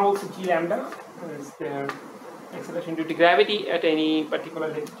 আমি আবার বলছি g lambda is the acceleration due to gravity at any particular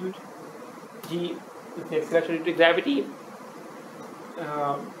latitude. G is the acceleration due to gravity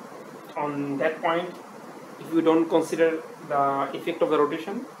on that point if you don't consider the effect of the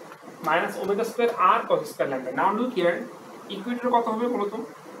rotation, minus omega square r cos square lambda. Now look here, equator কত হবে বলো তো?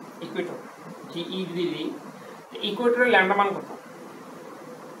 equator ge যদি equator এর lambda মান কত?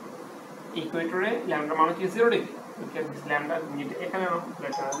 equator এর lambda মান হচ্ছে 0 ডিগ্রি। ওকে, this lambda যেটা এখানে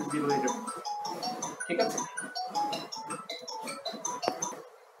লেখা 0 ডিগ্রি, ঠিক আছে?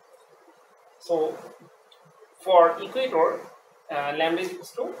 So for equator lambda is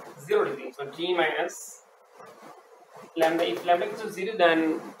equals to 0 degree. So g minus lambda, if lambda is equals to 0 then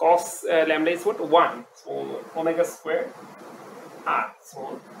cos lambda is what? 1. So omega square r. So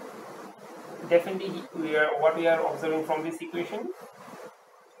definitely what we are observing from this equation,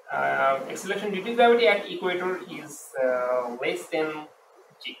 acceleration due to gravity at equator is less than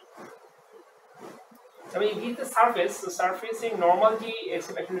g. I mean, give the surface, so surface in normal g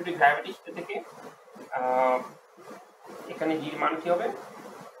acceleration due to gravity থেকে এখানে g মান কি হবে,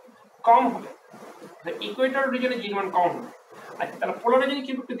 কম হবে। Ecuador রিজনে g মান কম হবে। আচ্ছা, তাহলে পোলার রিজনে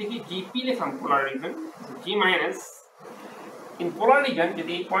কি একটু দেখি, gp লিখলাম পোলার reason, g minus in polar reason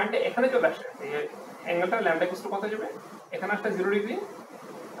যদি এই পয়েন্টে এখানে চলে আসে, অ্যাঙ্গেলটা ল্যাম্বডা ইকুয়াল টু কত যাবে, এখানে আসলে 0 ডিগ্রি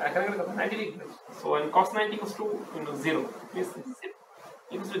আর এখানে কত 90 degree. So when cos 90 equals to 0 means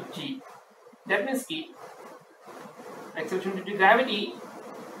equals to g. That means কি acceleration due to gravity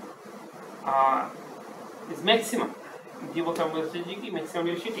is maximum. g বলতে আমরা বলছি কি maximum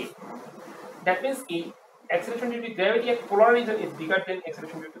velocity. That means কি acceleration due to gravity at polar region is bigger than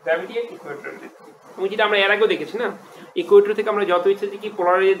acceleration due to gravity at equator region. এবং যেটা আমরা এর আগেও দেখেছি না, ইকুয়েটর থেকে আমরা যত ইচ্ছা কি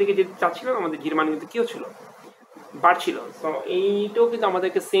পোলার রিজন থেকে যেতে চাচ্ছিলাম, আমাদের জির মান কিন্তু কি হচ্ছিল, বাড়ছিল। সো এইটাও কিন্তু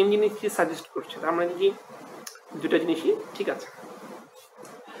আমাদেরকে সেম জিনিসই সাজেস্ট করছে। আমরা দেখি দুটো জিনিসই ঠিক আছে।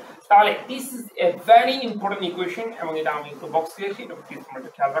 তাহলে this is a very important equation, এবং এটা আমি একটু বক্স দিয়েছি, এটা প্লিজ তোমরা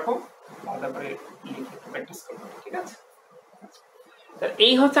একটু খেয়াল রাখো, তারপরে লিখে একটু প্র্যাকটিস করবো, ঠিক আছে।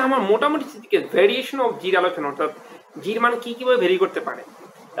 এই হচ্ছে আমার মোটামুটি ভেরিয়েশন অফ জির আলোচনা, অর্থাৎ জির মান কি কিভাবে ভেরি করতে পারে।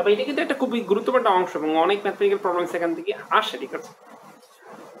 তবে এটা কিন্তু একটা খুবই গুরুত্বপূর্ণ অংশ এবং অনেক ম্যাথমেটিক্যাল প্রবলেম সেখান থেকে আসে, ঠিক আছে।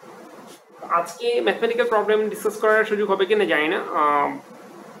 আজকে ম্যাথমেটিক্যাল প্রবলেম ডিসকাস করার সুযোগ হবে কিনা জানি না।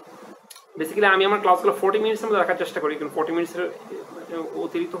 বেসিক্যালি আমি আমার ক্লাসগুলো 40 মিনিটসের মধ্যে রাখার চেষ্টা করি, কিন্তু 40 মিনিটসের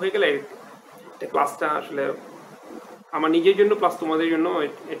অতিরিক্ত হয়ে গেলে ক্লাসটা আসলে আমার নিজের জন্য প্লাস তোমাদের জন্য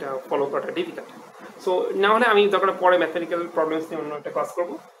এটা ফলো করাটা ডিফিকাল্ট। সো না হলে আমি দরকার পরে ম্যাথমেটিক্যাল প্রবলেমস নিয়ে অন্য একটা ক্লাস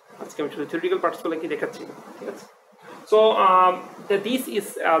করবো। আজকে আমি শুধু থিওরিটিক্যাল পার্টসগুলো কি দেখাচ্ছি, ঠিক আছে। So this is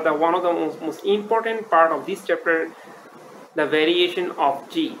the one of the most important part of this chapter, the variation of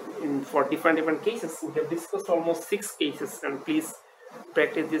g for different cases. We have discussed almost 6 cases, and please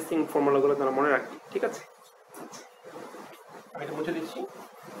practice this thing formula গুলো তোমরা মনে রাখবে, ঠিক আছে। আমি এটা মুছে দিচ্ছি।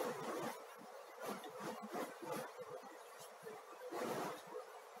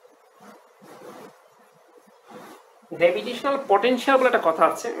 গ্র্যাভিটেশনাল পটেনশিয়াল বলে একটা কথা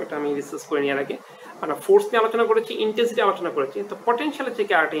আছে, এটা আমি ডিসকাস করে নিয়ে আগে আমরা ফোর্স নিয়ে আলোচনা করেছি, ইন্টেন্সিটি আলোচনা করেছি। তো পটেনশিয়ালের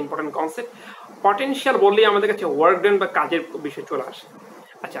থেকে আরেকটা ইম্পর্টেন্ট কনসেপ্ট, পটেনশিয়াল বললেই আমাদের কাছে ওয়ার্ক ডান বা কাজের বিষয় চলে আসে।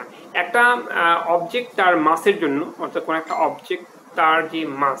 আচ্ছা, একটা অবজেক্ট তার মাসের জন্য, অর্থাৎ কোনো একটা অবজেক্ট তার যে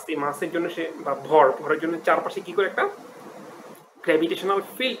মাস, এই মাসের জন্য সে বা ভরের জন্য চারপাশে কি করে একটা গ্র্যাভিটেশনাল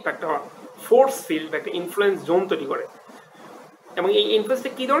ফিল্ড বা একটা ফোর্স ফিল্ড বা একটা ইনফ্লুয়েন্স জোন তৈরি করে, এবং এই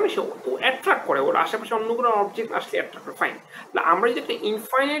ইনফ্লুয়েন্সটা কী ধরনের, সে অ্যাট্রাক্ট করে ওর আশেপাশে অন্য কোনো অবজেক্ট আসলে অ্যাট্রাক্ট করে। ফাইন, তাহলে আমরা যদি একটা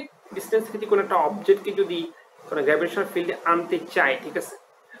ইনফাইনাইট ডিস্টেন্স থেকে কোনো একটা অবজেক্টকে যদি কোনো গ্র্যাভিটেশনাল ফিল্ডে আনতে চাই, ঠিক আছে,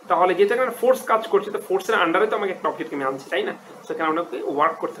 তাহলে যেটা একটা ফোর্স কাজ করছে, তো ফোর্সের আন্ডারে তো আমাকে একটা অবজেক্টকে আমি আনছি, তাই না। সেখানে আমাকে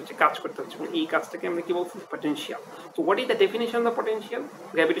ওয়ার্ক করতে হচ্ছে, কাজ করতে হচ্ছে, এবং এই কাজটাকে আমরা কি বলছি, পটেনশিয়াল। তো what is the definition of the potential,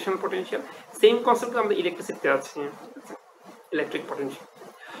 gravitational potential? Same concept আমাদের ইলেকট্রিসিটিতে আছে, ঠিক আছে, electric potential.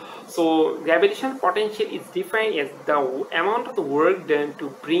 So gravitational potential is defined as the amount of the work done to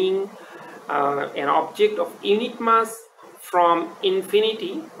bring an object of unit mass from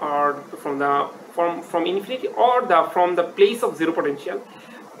infinity or from the place of zero potential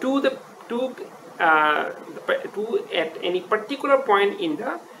to at any particular point in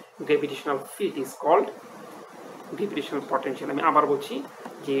the gravitational field is called gravitational potential. আমি আবার বলছি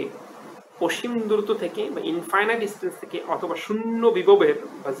যে অসীম দূরত্ব থেকে বা infinite distance থেকে অথবা শূন্য বিভবের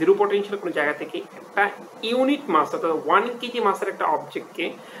বা জিরো পটেনশিয়াল কোনো জায়গা থেকে একটা ইউনিট মাস অর্থাৎ 1 কেজি মাসের একটা অবজেক্টকে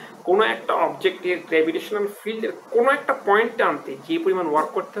কোনো একটা অবজেক্টের গ্র্যাভিটেশনাল ফিল্ডের কোনো একটা পয়েন্টে আনতে যে পরিমাণ ওয়ার্ক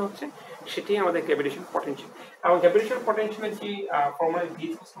করতে হচ্ছে সেটাই আমাদের গ্র্যাভিটেশন পটেনশিয়াল। এবং গ্র্যাভিটেশন পটেনশিয়ালের যে formula v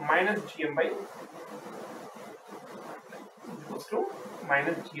minus gm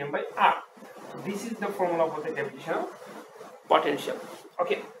by r, this is the formula for the gravitational potential.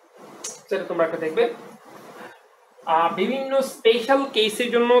 Okay, সেটা তোমরা একটা দেখবে। বিভিন্ন স্পেশাল কেসের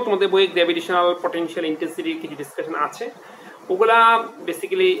জন্য তোমাদের বইয়ে গ্র্যাভিটেশনাল পটেনশিয়াল ইন্টেন্সিটির কিছু ডিসকাশন আছে, ওগুলা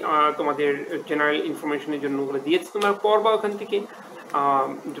বেসিক্যালি তোমাদের জেনারেল ইনফরমেশনের জন্য ওগুলো দিয়েছে, তোমরা পড়বা ওখান থেকে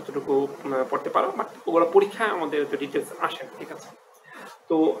যতটুকু পড়তে পারো, বাট ওগুলো পরীক্ষায় আমাদের তো ডিটেলস আসে, ঠিক আছে।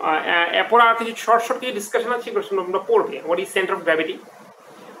 তো এরপর আর কিছু শর্ট কিছু ডিসকাশন আছে, এগুলো তোমরা পড়বে। What is centre of gravity,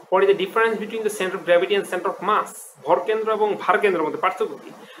 what is the difference between the centre of gravity and centre of mass, ভর কেন্দ্র এবং ভার কেন্দ্রের মধ্যে পার্থক্য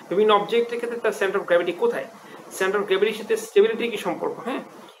কি, বিভিন্ন অবজেক্টের ক্ষেত্রে তার সেন্টার অফ গ্র্যাভিটি কোথায়, সেন্টার অফ গ্র্যাভিটির সাথে স্টেবিলিটির কি সম্পর্ক, হ্যাঁ,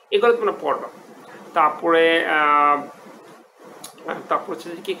 এগুলো তোমরা পড়বা। তারপরে হচ্ছে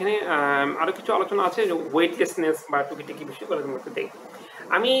কি এখানে আরো কিছু আলোচনা আছে, ওয়েটলেসনেস বা টুকিটাকি বিষয়গুলো তোমরা একটু দেখবে।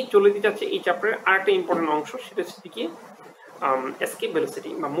 আমি চলে দিতে চাচ্ছি এই চ্যাপ্টারের আরেকটা ইম্পর্টেন্ট অংশ, সেটা হচ্ছে কি এসকেপ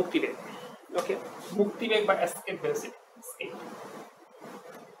ভেলোসিটি বা মুক্তিবেগ। ওকে, মুক্তিবেগ বা এসকেপ ভেলোসিটি।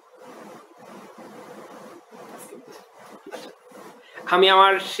 আমি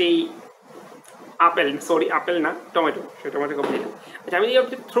আমার সেই আপেল না টমেটো, সেই টমেটোকে বললাম। আচ্ছা আমি এই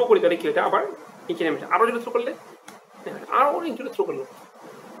অবজেক্ট থ্রো করি তাহলে কি হয়, আবার নিচে নেমে আরও যদি থ্রো করলে, আরও অনেক জোরে থ্রো করলো।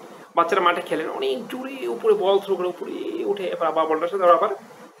 বাচ্চারা মাঠে খেলেন অনেক জোরে উপরে বল থ্রো করে উপরে উঠে এবার আবার বলটার সাথে আবার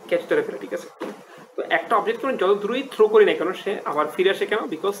ক্যাচ ধরে ফেলে, ঠিক আছে। তো একটা অবজেক্ট যত দূরেই থ্রো করি না কেন সে আবার ফিরে আসে কেন,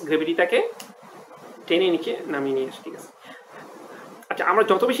 বিকজ গ্রেভিটি তাকে টেনে নিচে নামিয়ে নিয়ে আসে, ঠিক আছে। আচ্ছা আমরা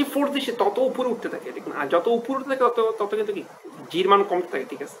যত বেশি ফোর্স দিই সে তত উপরে উঠতে থাকে, দেখুন, আর যত উপরে উঠতে থাকে তত কিন্তু কি জির মান কমতে থাকে,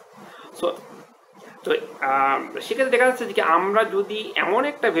 ঠিক আছে। সো তো সেক্ষেত্রে দেখা যাচ্ছে যে আমরা যদি এমন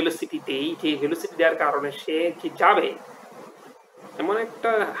একটা ভেলোসিটি দেই যে ভেলোসিটি দেওয়ার কারণে সে যে যাবে এমন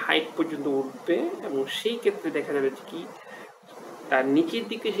একটা হাইট পর্যন্ত উঠবে, এবং সেই ক্ষেত্রে দেখা যাবে যে কি তার নিচের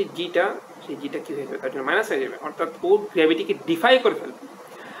দিকে সেই জিটা কি হয়ে যাবে, তার জন্য মাইনাস হয়ে যাবে, অর্থাৎ ও গ্র্যাভিটিকে ডিফাই করে ফেলবে।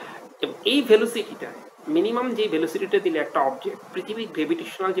 এবং এই ভেলোসিটিটা মিনিমাম যে ভেলোসিটিটা দিলে একটা অবজেক্ট পৃথিবীর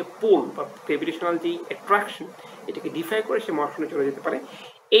গ্র্যাভিটেশনাল যে পোল বা গ্র্যাভিটেশনাল যে অ্যাট্রাকশন এটাকে ডিফাই করে সে মহাশূন্যে চলে যেতে পারে,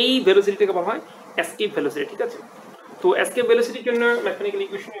 এই ভেলোসিটিটাকে বলা হয় এসকেপ ভেলোসিটি, ঠিক আছে। তো এসকেপ ভেলোসিটির জন্য ম্যাথমেটিক্যাল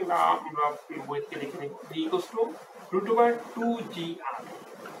ইকুয়েশন আমরা বই থেকে লিখে নেব, v equals to √2gr।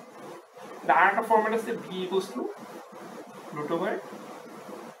 আরেকটা ফরম্যাট আছে v equals to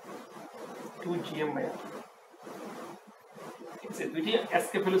 √2gm/r। ঠিক আছে, দুইটি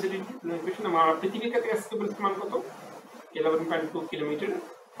এসকেপ ভেলোসিটি ইকুয়েশন। আমরা পৃথিবীর কাছে এসকেপ ভেলোসিটি মান কত, 11.2 কিলোমিটার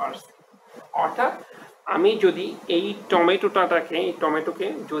পার সেকেন্ড। অর্থাৎ আমি যদি এই টমেটোকে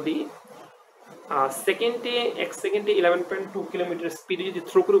যদি সেকেন্ডে 1 সেকেন্ডে 11.2 কিলোমিটার স্পিডে যদি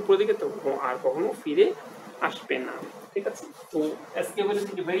থ্রো করে উপরের দিকে, তো আর কখনো ফিরে আসবে না, ঠিক আছে। তো escape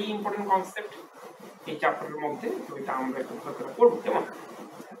velocity very important concept এই চ্যাপ্টারের মধ্যে, তো এটা আমরা একটু ভালো করে পড়বো, কেমন।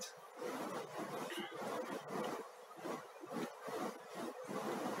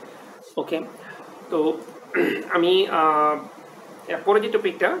 ওকে, তো আমি পরে যে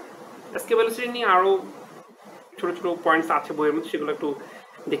টপিকটা এসকেপ ভেলোসিটি নিয়ে আরও ছোট ছোট পয়েন্টস আছে বইয়ের মধ্যে, সেগুলো একটু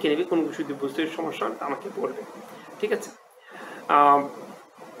দেখে নেবে, কোনো কিছু যদি বুঝতে সমস্যা আমাকে বলবে, ঠিক আছে।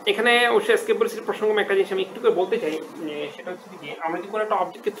 এখানে অবশ্যই এসকেপ ভেলোসিটির প্রসঙ্গে একটা জিনিস আমি একটু করে বলতে চাই, সেটা হচ্ছে যে আমরা যদি কোনো একটা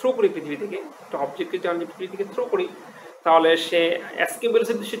অবজেক্টকে থ্রো করি পৃথিবী থেকে, একটা অবজেক্টকে যদি আমরা পৃথিবী থেকে থ্রো করি তাহলে সে এসকেপ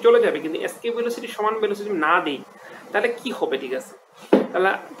ভেলোসিটি সে চলে যাবে, কিন্তু এসকেপ ভেলোসিটি সমান ভেলোসিটি না দিই তাহলে কি হবে, ঠিক আছে। তাহলে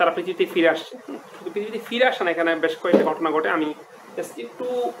তারা পৃথিবীতে ফিরে আসছে, শুধু পৃথিবীতে ফিরে আসে না, এখানে বেশ কয়েকটা ঘটনা ঘটে, আমি জাস্ট একটু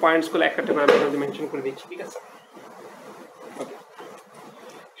পয়েন্টসগুলো একটা করে মেনশন করে দিচ্ছি, ঠিক আছে। ওকে,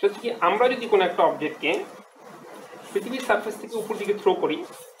 সেটা হচ্ছে কি আমরা যদি কোনো একটা অবজেক্টকে পৃথিবীর সারফেস থেকে উপর দিকে থ্রো করি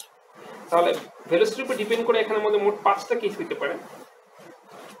তাহলে ভেলোসিটির উপর ডিপেন্ড করে এখানের মধ্যে মোট 5টা কেস হতে পারে।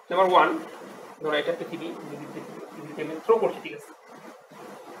 নাম্বার 1, ধরো এটা পৃথিবীতে আমি থ্রো করছি, ঠিক আছে।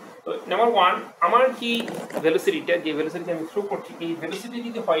 তো নাম্বার 1, আমার কি ভেলোসিটিটা, যে ভেলোসিটি আমি থ্রো করছি, এই ভেলোসিটি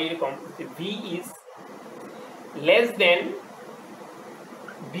যদি হয় এরকম যে v is less than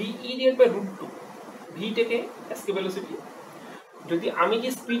v/√2, v-টাকে escape velocity, যদি আমি যে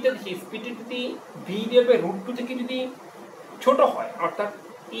স্পিডটা দিচ্ছি স্পিডটা যদি v/√2 থেকে যদি ছোট হয়, অর্থাৎ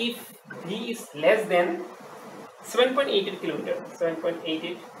if v is less than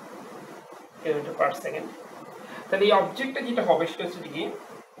 7.88 kilometre per second, তাহলে এই অবজেক্টটা যেটা হবে সেটা হচ্ছে কি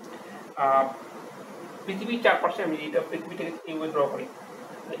পৃথিবীর চারপাশে আমি এটা পৃথিবীটাকে এইভাবে ড্র করি,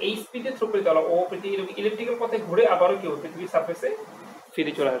 এই স্পিডে থ্রো করে তাহলে ও পৃথিবীর ইলেকট্রিক্যাল পথে ঘুরে আবারও কি হবে, পৃথিবীর সারফেসে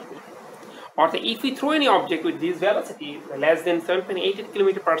ফিরে চলে আসবে। অর্থাৎ if we throw any object with this velocity less than 7.88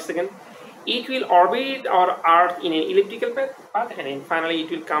 kilometer per second, it will orbit our Earth in an elliptical path, and then finally it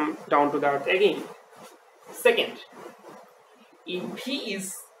will come down to the Earth again. Second, if v is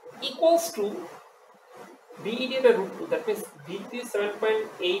equals to v/√2, that means v is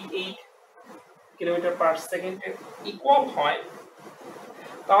 7.88 kilometre per second equal হয়,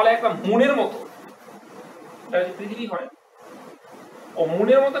 তাহলে একটা মুনের মতো যদি পৃথিবী হয় ও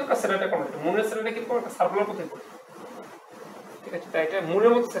মুনের মতো একটা satellite convert, মুনের satellite কিন্তু একটা সার্কুলার পথে ঘুরে, ঠিক আছে, তাই এটা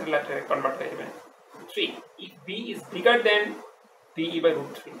মুনের মতো স্যাটেলাইটে কনভার্ট হয়ে যাবে। 3, if v is bigger than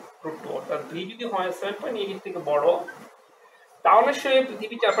v/√2, অর্থাৎ v যদি হয় 7.88 থেকে বড়, তাহলে সে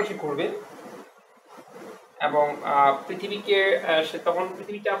পৃথিবীর চারপাশে ঘুরবে এবং পৃথিবীকে সে তখন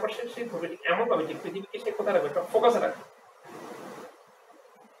পৃথিবীর চারপাশে সে ঘুরবে ঠিক এমন ভাবে যে পৃথিবীকে সে কোথায় রাখবে, একটা ফোকাসে রাখবে,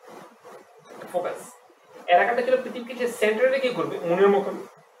 ফোকাস এলাকাটা ছিল পৃথিবীকে সে সেন্টারে রেখে ঘুরবে মুনের মতন।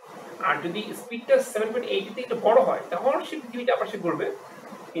 আর যদি স্পিডটা 7.80 থেকে একটু বড় হয় তখন সে পৃথিবীর চারপাশে ঘুরবে,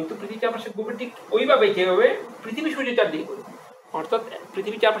 কিন্তু পৃথিবীর চারপাশে ঘুরবে ঠিক ওইভাবে যেভাবে পৃথিবী সূর্যের চারদিকে ঘুরবে, অর্থাৎ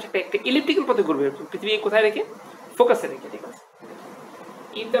পৃথিবীর চারপাশে একটা ইলেকট্রিক্যাল পথে ঘুরবে, পৃথিবী কোথায় রেখে, ফোকাসে রেখে, ঠিক আছে।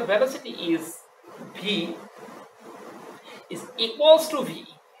 if the velocity is v is equals to v,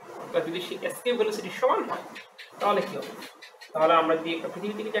 অর্থাৎ যদি সেই এসকেপ ভেলোসিটি সমান হয় তাহলে কি হবে, তাহলে আমরা যদি একটা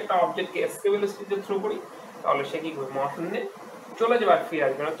পৃথিবী থেকে একটা অবজেক্টকে এসকেপ ভেলোসিটিতে থ্রো করি তাহলে সে কি করবে, মহাশূন্যে চলে যাবে আর ফিরে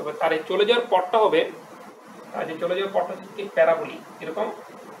আসবে না। তবে তার এই চলে যাওয়ার পথটা হবে যে চলে যাবে পথটা হচ্ছে কি প্যারাবোলিক, এরকম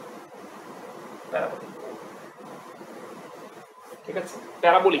প্যারাবোলিক, ঠিক আছে।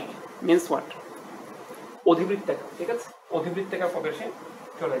 প্যারাবোলিক মিন্স হোয়াট, অধিবৃত্তাকার, ঠিক আছে, অধিবৃত্তাকার পথে সে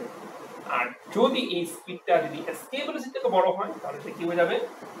চলে যাবে। আর যদি এই স্পিডটা যদি এসকেপ ভেলোসিটি থেকে বড় হয় তাহলে সে কি হয়ে যাবে,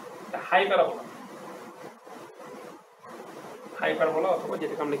 হাই প্যারাবোলা, হাই প্যারাবোলা অথবা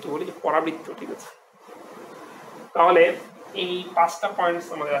যেটাকে আমরা কি বলি যে পরাবৃত্ত, ঠিক আছে। তাহলে এই 5টা পয়েন্টস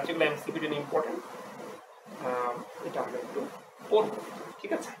আমাদের আছে, এগুলো এমসিকিউর জন্য ইম্পর্টেন্ট, এটা আমরা একটু পড়বো,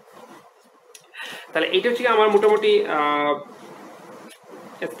 ঠিক আছে। তাহলে এইটা হচ্ছে আমার মোটামুটি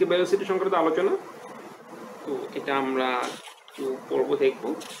এসকেপ ভেলোসিটি সংক্রান্ত আলোচনা। তো এটা আমরা একটু পড়বো, দেখবো।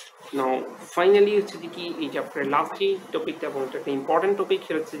 নাও ফাইনালি হচ্ছে কি এই চ্যাপ্টারের লাস্ট যে টপিকটা এবং এটা একটা ইম্পর্টেন্ট টপিক,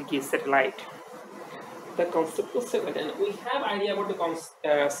 সেটা হচ্ছে কি satellite, the concept of satellite, and we have idea about the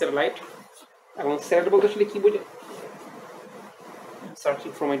satellite. এবং স্যাটেলাইট বলতে আসলে কি বোঝে, searching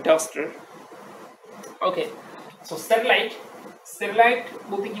from my duster. Okay, so satellite, satellite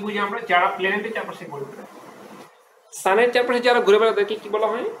বলতে কি বুঝি আমরা, যারা প্ল্যানেটের চারপাশে ঘুরে বেড়ায়, সানের চারপাশে যারা ঘুরে বেড়ায় তাদেরকে কি বলা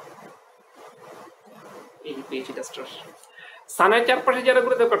হয়, এই পেয়েছি ডাস্টার, সানের চারপাশে যারা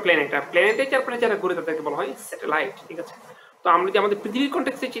ঘুরে তাদের প্ল্যানেট, আর প্ল্যানেটের চারপাশে যারা ঘুরে তাদেরকে বলা হয় স্যাটেলাইট, ঠিক আছে। তো আমরা যদি আমাদের পৃথিবীর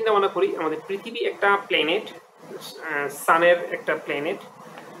কনটেক্সটে চিন্তা ভাবনা করি, আমাদের পৃথিবী একটা প্ল্যানেট, সানের একটা প্ল্যানেট,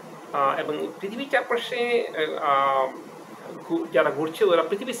 এবং পৃথিবীর চারপাশে যারা ঘুরছে ওরা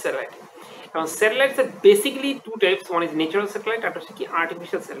পৃথিবীর স্যাটেলাইট। এবং satellites R basically two types, one is natural satellite, আর হচ্ছে কি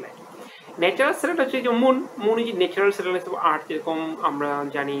আর্টিফিশিয়াল স্যাটেলাইট। ন্যাচারাল স্যাটেলাইট হচ্ছে যে moon is natural satellite of earth, যেরকম আমরা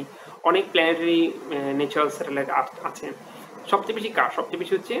জানি অনেক প্ল্যানেটারি ন্যাচারাল স্যাটেলাইট আছে। সবচেয়ে বেশি কার, সবচেয়ে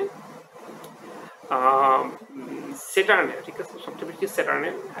বেশি হচ্ছে স্যাটার্নের, ঠিক আছে, সবচেয়ে বেশি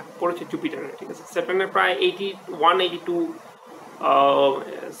স্যাটার্নের, পড়েছে জুপিটারের, ঠিক আছে। স্যাটার্নের প্রায় 81-82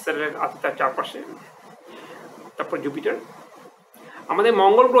 স্যাটেলাইট আছে তার চারপাশে। তারপর জুপিটার, আমাদের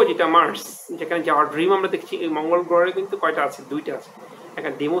মঙ্গল গ্রহ যেটা মার্স, যেখানে যাওয়ার ড্রিম আমরা দেখছি, এই মঙ্গল গ্রহের কিন্তু কয়টা আছে, 2টা আছে,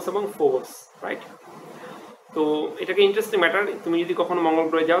 একটা ডিমোস এবং ফোবস, রাইট। তো এটাকে ইন্টারেস্টিং ম্যাটার, তুমি যদি কখনো মঙ্গল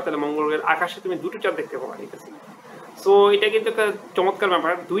গ্রহে যাও তাহলে মঙ্গল গ্রহের আকাশে তুমি 2টো চাঁদ দেখতে পাবা, ঠিক আছে। সো এটা কিন্তু একটা চমৎকার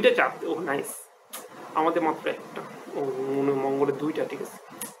ব্যাপার, 2টা চাঁদ, ও নাইস। আমাদের মাত্র একটা, ও মঙ্গলের 2টা, ঠিক আছে।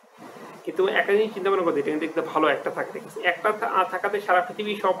 কিন্তু একটা জিনিস চিন্তা ভাবনা করতে, এটা কিন্তু একটা ভালো একটা থাকে, ঠিক আছে। একটা থাকাতে সারা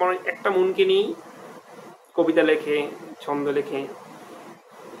পৃথিবী সব মানুষ একটা মনকে নিয়েই কবিতা লেখে, ছন্দ লেখে,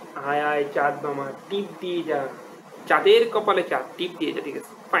 আয় আয় চাঁদ মামা টিপ দিয়ে যা, চাঁদের কপালে চাঁদ টিপ দিয়ে যা, ঠিক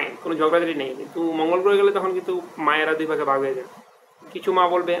আছে, ফাইন, কোনো ঝগড়াঝাটি নেই। কিন্তু মঙ্গল গ্রহে গেলে তখন কিন্তু মায়েরা 2 ভাগে ভাগ হয়ে যায়। কিছু মা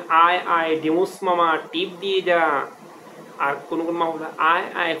বলবে আয় আয় ডিমোস মামা টিপ দিয়ে যা, আর কোনো কোনো মা বলবে আয়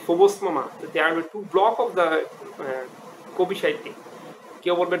আয় ফোবস মামা। দে আর 2 ব্লক অফ দ্য কবি সাহিত্যে,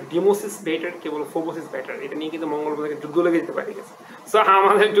 কেউ বলবে ডিমোস ইজ বেটার, কেউ বলবে ফোবস ইজ বেটার। এটা নিয়ে কিন্তু মঙ্গল গ্রহে যুদ্ধ লেগে যেতে পারে, ঠিক আছে। সো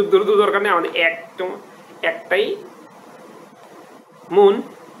আমাদের যুদ্ধ দরকার নেই, আমাদের একটাই moon,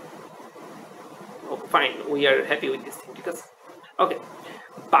 fine, we are happy with this thing, ঠিক আছে। ওকে,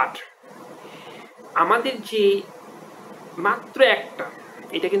 বাট আমাদের যে মাত্র একটা,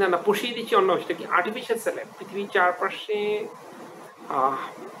 এটা কিন্তু আমরা পুষিয়ে দিচ্ছি অন্য, সেটা কি আর্টিফিশিয়াল স্যাটেলাইট। পৃথিবীর চারপাশে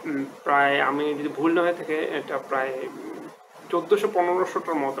প্রায়, আমি যদি ভুল না হয়ে থাকে, এটা প্রায়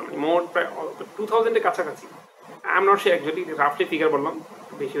 1400-1500টার মতো, মোট প্রায় 2000-এর কাছাকাছি। I am not sure, actually রাফলি figure বললাম,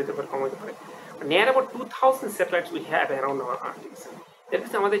 বেশি হতে পারে, কম হতে পারে। Near about 2000 satellites we have around hour আর্থ, ঠিক আছে। এর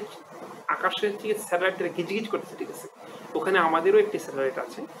কাছে আমাদের আকাশের যে স্যাটেলাইটটা গিজগিজ করতেছে, ঠিক আছে, ওখানে আমাদেরও একটি স্যাটেলাইট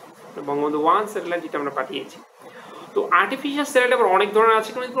আছে, বঙ্গবন্ধু 1 স্যাটেলাইট, যেটা আমরা পাঠিয়েছি। তো আর্টিফিশিয়াল স্যাটেলাইট আবার অনেক ধরনের আছে,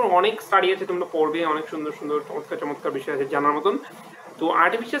 কিন্তু অনেক স্টাডি আছে, তোমরা পড়বে, অনেক সুন্দর সুন্দর চমৎকার চমৎকার বিষয় আছে জানার মতন। তো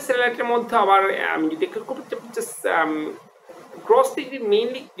আর্টিফিশিয়াল স্যাটেলাইটের মধ্যে আবার আমি যদি ক্রস থেকে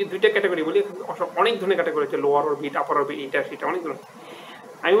মেইনলি যে 2টা ক্যাটাগরি বলি, অনেক ধরনের ক্যাটাগরি আছে, লোয়ার অরবিট, আপার অরবিট, এটা সেটা অনেক ধরনের।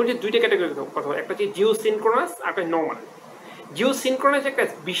 আমি বলছি 2টা ক্যাটাগরি কথা, একটা হচ্ছে জিও সিনক্রোনাস, আর একটা নর্মাল। জিও সিনক্রোনাস একটা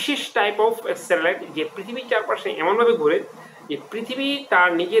বিশেষ টাইপ অফ স্যাটেলাইট, যে পৃথিবীর চারপাশে এমনভাবে ঘুরে যে পৃথিবী তার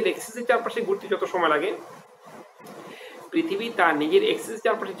নিজের এক্সিসের চারপাশে ঘুরতে যত সময় লাগে, পৃথিবী তার নিজের এক্সিসের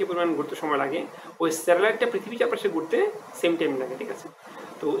চারপাশে যে পরিমাণ ঘুরতে সময় লাগে, ওই স্যাটেলাইটটা পৃথিবীর চারপাশে ঘুরতে সেম টাইম লাগে, ঠিক আছে।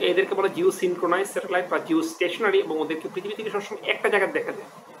 তো এদেরকে বলা জিও সিনক্রোনাইজ স্যাটেলাইট বা জিও স্টেশনারি, এবং ওদেরকে পৃথিবী থেকে সবসময় একটা জায়গায় দেখা যায়।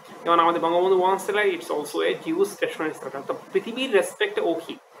 যেমন আমাদের Bangabandhu 1 satellite, it's also a Jio stationery satellite. তো পৃথিবীর রেসপেক্টে ও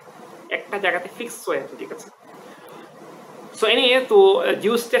কি একটা জায়গাতে ফিক্স হয়ে আছে, ঠিক আছে। সো এনিওয়ে, তো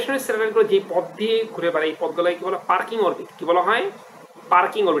জিও স্টেশনারি স্যাটেলাইটগুলো যে পথ দিয়ে ঘুরে বেড়ায়, এই পথগুলোকে কি বলা, পার্কিং অরবিট। কি বলা হয়?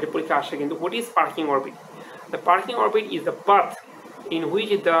 পার্কিং অরবিট, পরীক্ষা আসে কিন্তু। What is parking orbit? The parking orbit is the path in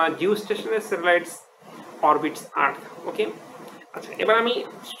which the geostationary satellites orbits Earth. Okay? আচ্ছা, এবার আমি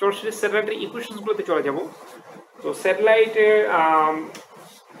সরাসরি স্যাটেলাইটের ইকুয়েশনসগুলোতে চলে যাব। তো স্যাটেলাইটের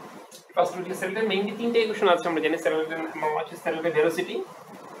ফার্স্ট স্যাটেলাইটের মেইনলি 3টা ইকুয়েশন আছে, আমরা জানি। স্যাটেলাইটের ভেলোসিটি,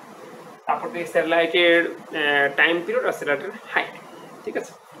 তারপর থেকে স্যাটেলাইটের টাইম পিরিয়ড, আর স্যাটেলাইটের হাইট, ঠিক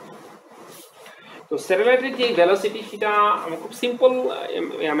আছে। তো স্যাটেলাইটের যে ভেলোসিটি সেটা খুব সিম্পল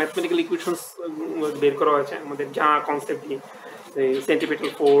ম্যাথমেটিক্যাল ইকুয়েশনস বের করা হয়েছে আমাদের যা কনসেপ্ট দিয়ে সেন্টিপিটাল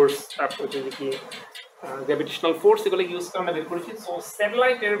ফোর্স, তারপর হচ্ছে কি গ্র্যাভিটেশনাল ফোর্স, এগুলো ইউজ করে আমরা বের করেছি। সো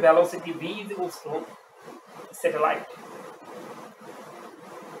স্যাটেলাইটের velocity v is equals to satellite.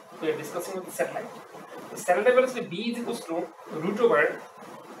 We are discussing with the satellite. The satellite velocity v is equals to root over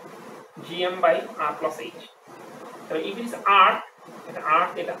gm by r plus h. So if it is r, এটা r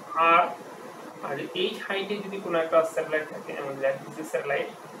আর h হাইটে যদি কোনো একটা satellite থাকে, আমাদের একদিকে satellite,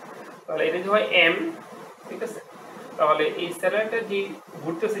 তাহলে এটা যদি হয় m, ঠিক আছে, তাহলে এই স্যাটেলাইটের যে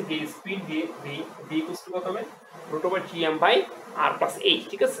ঘুরতেছে যে স্পিড দিয়ে v equals to কত হবে root over gm by r plus h,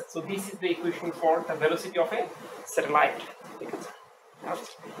 ঠিক আছে। So this is the equation for the velocity of A satellite, ঠিক আছে।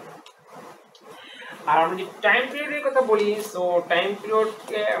 আর আমরা যদি টাইম পিরিয়ডের কথা বলি, সো টাইম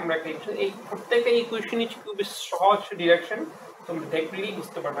পিরিয়ডকে আমরা একটা ইকুয়েশন, এই প্রত্যেকটা ইকুয়েশনই খুব সহজ ডিরেকশন, তোমরা দেখলেই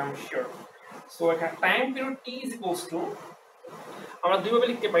বুঝতে পারবে, আমি শিওর। সো এখানে time period t is equals to, আমরা দুইভাবে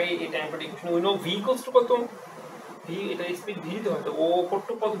লিখতে পারি এই time period equation. We know v equals to কত, v এটা স্পিড v দিতে হয়, তো ও কত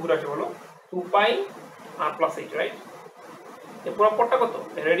পথ ঘুরে আসে বলো, 2 পাই r plus h, রাইট। এই পুরো পথটা কত,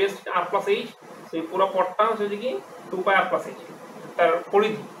 radius r plus h, so এই পুরো পথটা হচ্ছে কি 2 পাই r plus h, তার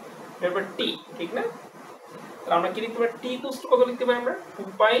পরিধি এরপর t, ঠিক না। তাহলে আমরা কি লিখতে পারি, t equals to কত লিখতে পারি আমরা, 2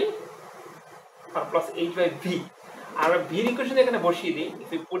 পাই r plus h by v। R v এর ইকুয়েশন এখানে বসিয়ে দিই, if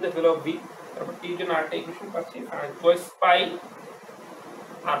we put the value of v, তারপর t এর জন্য আরেকটা ইকুয়েশন পাচ্ছি, 2 পাই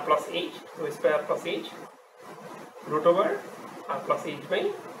r plus h, 2 pi r plus h root over r plus h by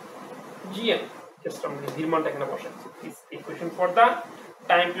gm, just আমরা v এর মানটা এখানে বসাচ্ছি। this equation for the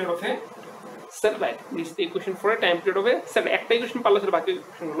time period of a satellite, this is the equation for a time period of a satellite। একটা equation পারলে সেটা বাকি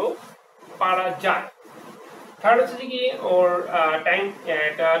equation গুলো পারা যায়। থার্ড হচ্ছে কি ওর টাইম,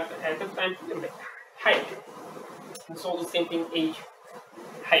 এটা time height, so the same thing, age,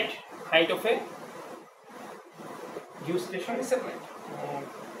 height of a geostationary satellite।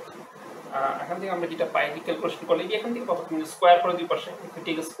 এখান থেকে আমরা যেটা পাই ক্যালকুলেশন করলে এখান থেকে কত, তুমি স্কয়ার করে দুই পাশে, if you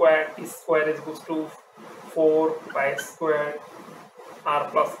take a square, t square is equals to 4 pi square r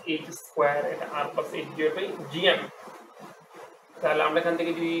plus h square, এটা r plus h divided by gm। তাহলে আমরা এখান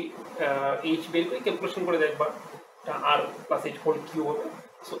থেকে যদি h বের করে ক্যালকুলেশন করে দেখবা, এটা r plus h whole cube হবে।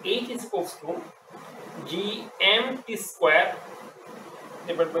 So h is equals to gm t square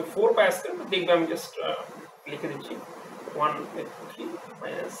divided by 4 pi square, দেখবে আমি জাস্ট লিখে দিচ্ছি 1/3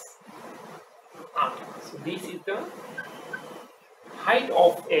 minus r. So this is the height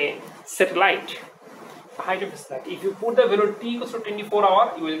of a satellite. The height of a satellite. If you put the value t equals to 24 hours,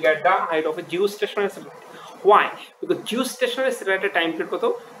 you will get the height of a geostationary satellite. Why? Because geostationary satellite time period কত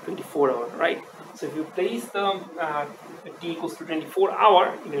 24 hours, right? So if you place the t equals to 24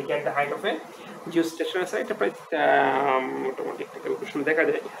 hours, you will get the height of a geostationary satellite. প্রায় মোটামুটি একটা calculation দেখা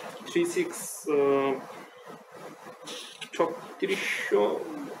যায় 3600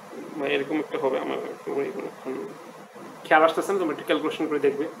 এরকম একটা হবে, আমার খেয়াল আসতেছে না, তোমরা একটু ক্যালকুলেশন করে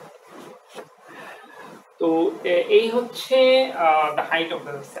দেখবে। তো এই হচ্ছে the height of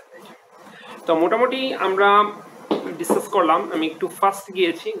the satellite. তো মোটামুটি আমরা ডিসকাস করলাম, আমি একটু ফাস্ট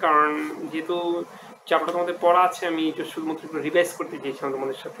গিয়েছি কারণ যেহেতু চ্যাপ্টার তোমাদের পড়া আছে, আমি শুধুমাত্র একটু রিভাইজ করতে চেয়েছিলাম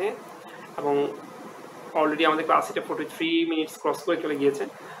তোমাদের সাথে, এবং অলরেডি আমাদের ক্লাস এটা 43 মিনিটস ক্রস করে চলে গিয়েছে।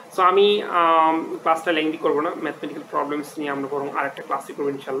 সো আমি ক্লাসটা লেংদি করবো না, ম্যাথমেটিক্যাল প্রবলেমস নিয়ে আমরা বরং আরেকটা ক্লাসই করবো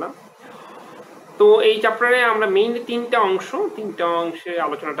ইনশাল্লাহ। তো এই চ্যাপ্টারে আমরা মেইনলি তিনটা অংশে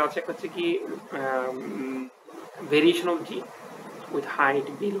আলোচনাটা আছে। একটা হচ্ছে কি variation of G with height,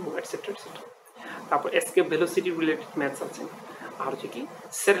 below, etcetera etcetera. তারপর এসকেপ ভেলোসিটি রিলেটেড ম্যাথস আছে, আর হচ্ছে কি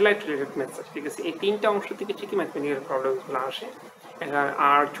স্যাটেলাইট রিলেটেড ম্যাথস আছে, ঠিক আছে। এই তিনটা অংশ থেকে হচ্ছে কি ম্যাথমেটিক্যাল প্রবলেমসগুলো আসে।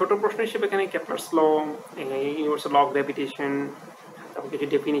 আর ছোট প্রশ্ন হিসেবে এখানে Kepler's law, universal law of gravitation, তারপর কিছু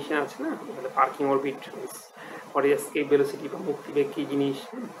ডেফিনিশন আছে না, পার্কিং অরবিট, পরে এসকেপ ভেলোসিটি বা মুক্তিবেগ কী জিনিস,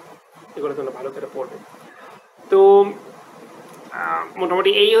 এগুলো তোমরা ভালো করে পড়বে। তো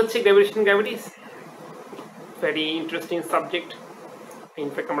মোটামুটি এই হচ্ছে gravitation, গ্র্যাভিটিস very interesting subject.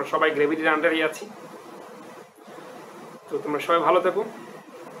 In fact আমরা সবাই গ্র্যাভিটির আন্ডারে আছি। তো তোমরা সবাই ভালো থাকো,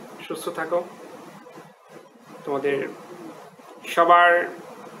 সুস্থ থাকো, তোমাদের সবার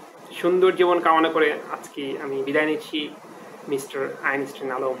সুন্দর জীবন কামনা করে আজকে আমি বিদায় নিচ্ছি। মিস্টার আইনস্টাইন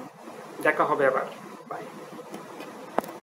আলম, দেখা হবে আবার, বাই।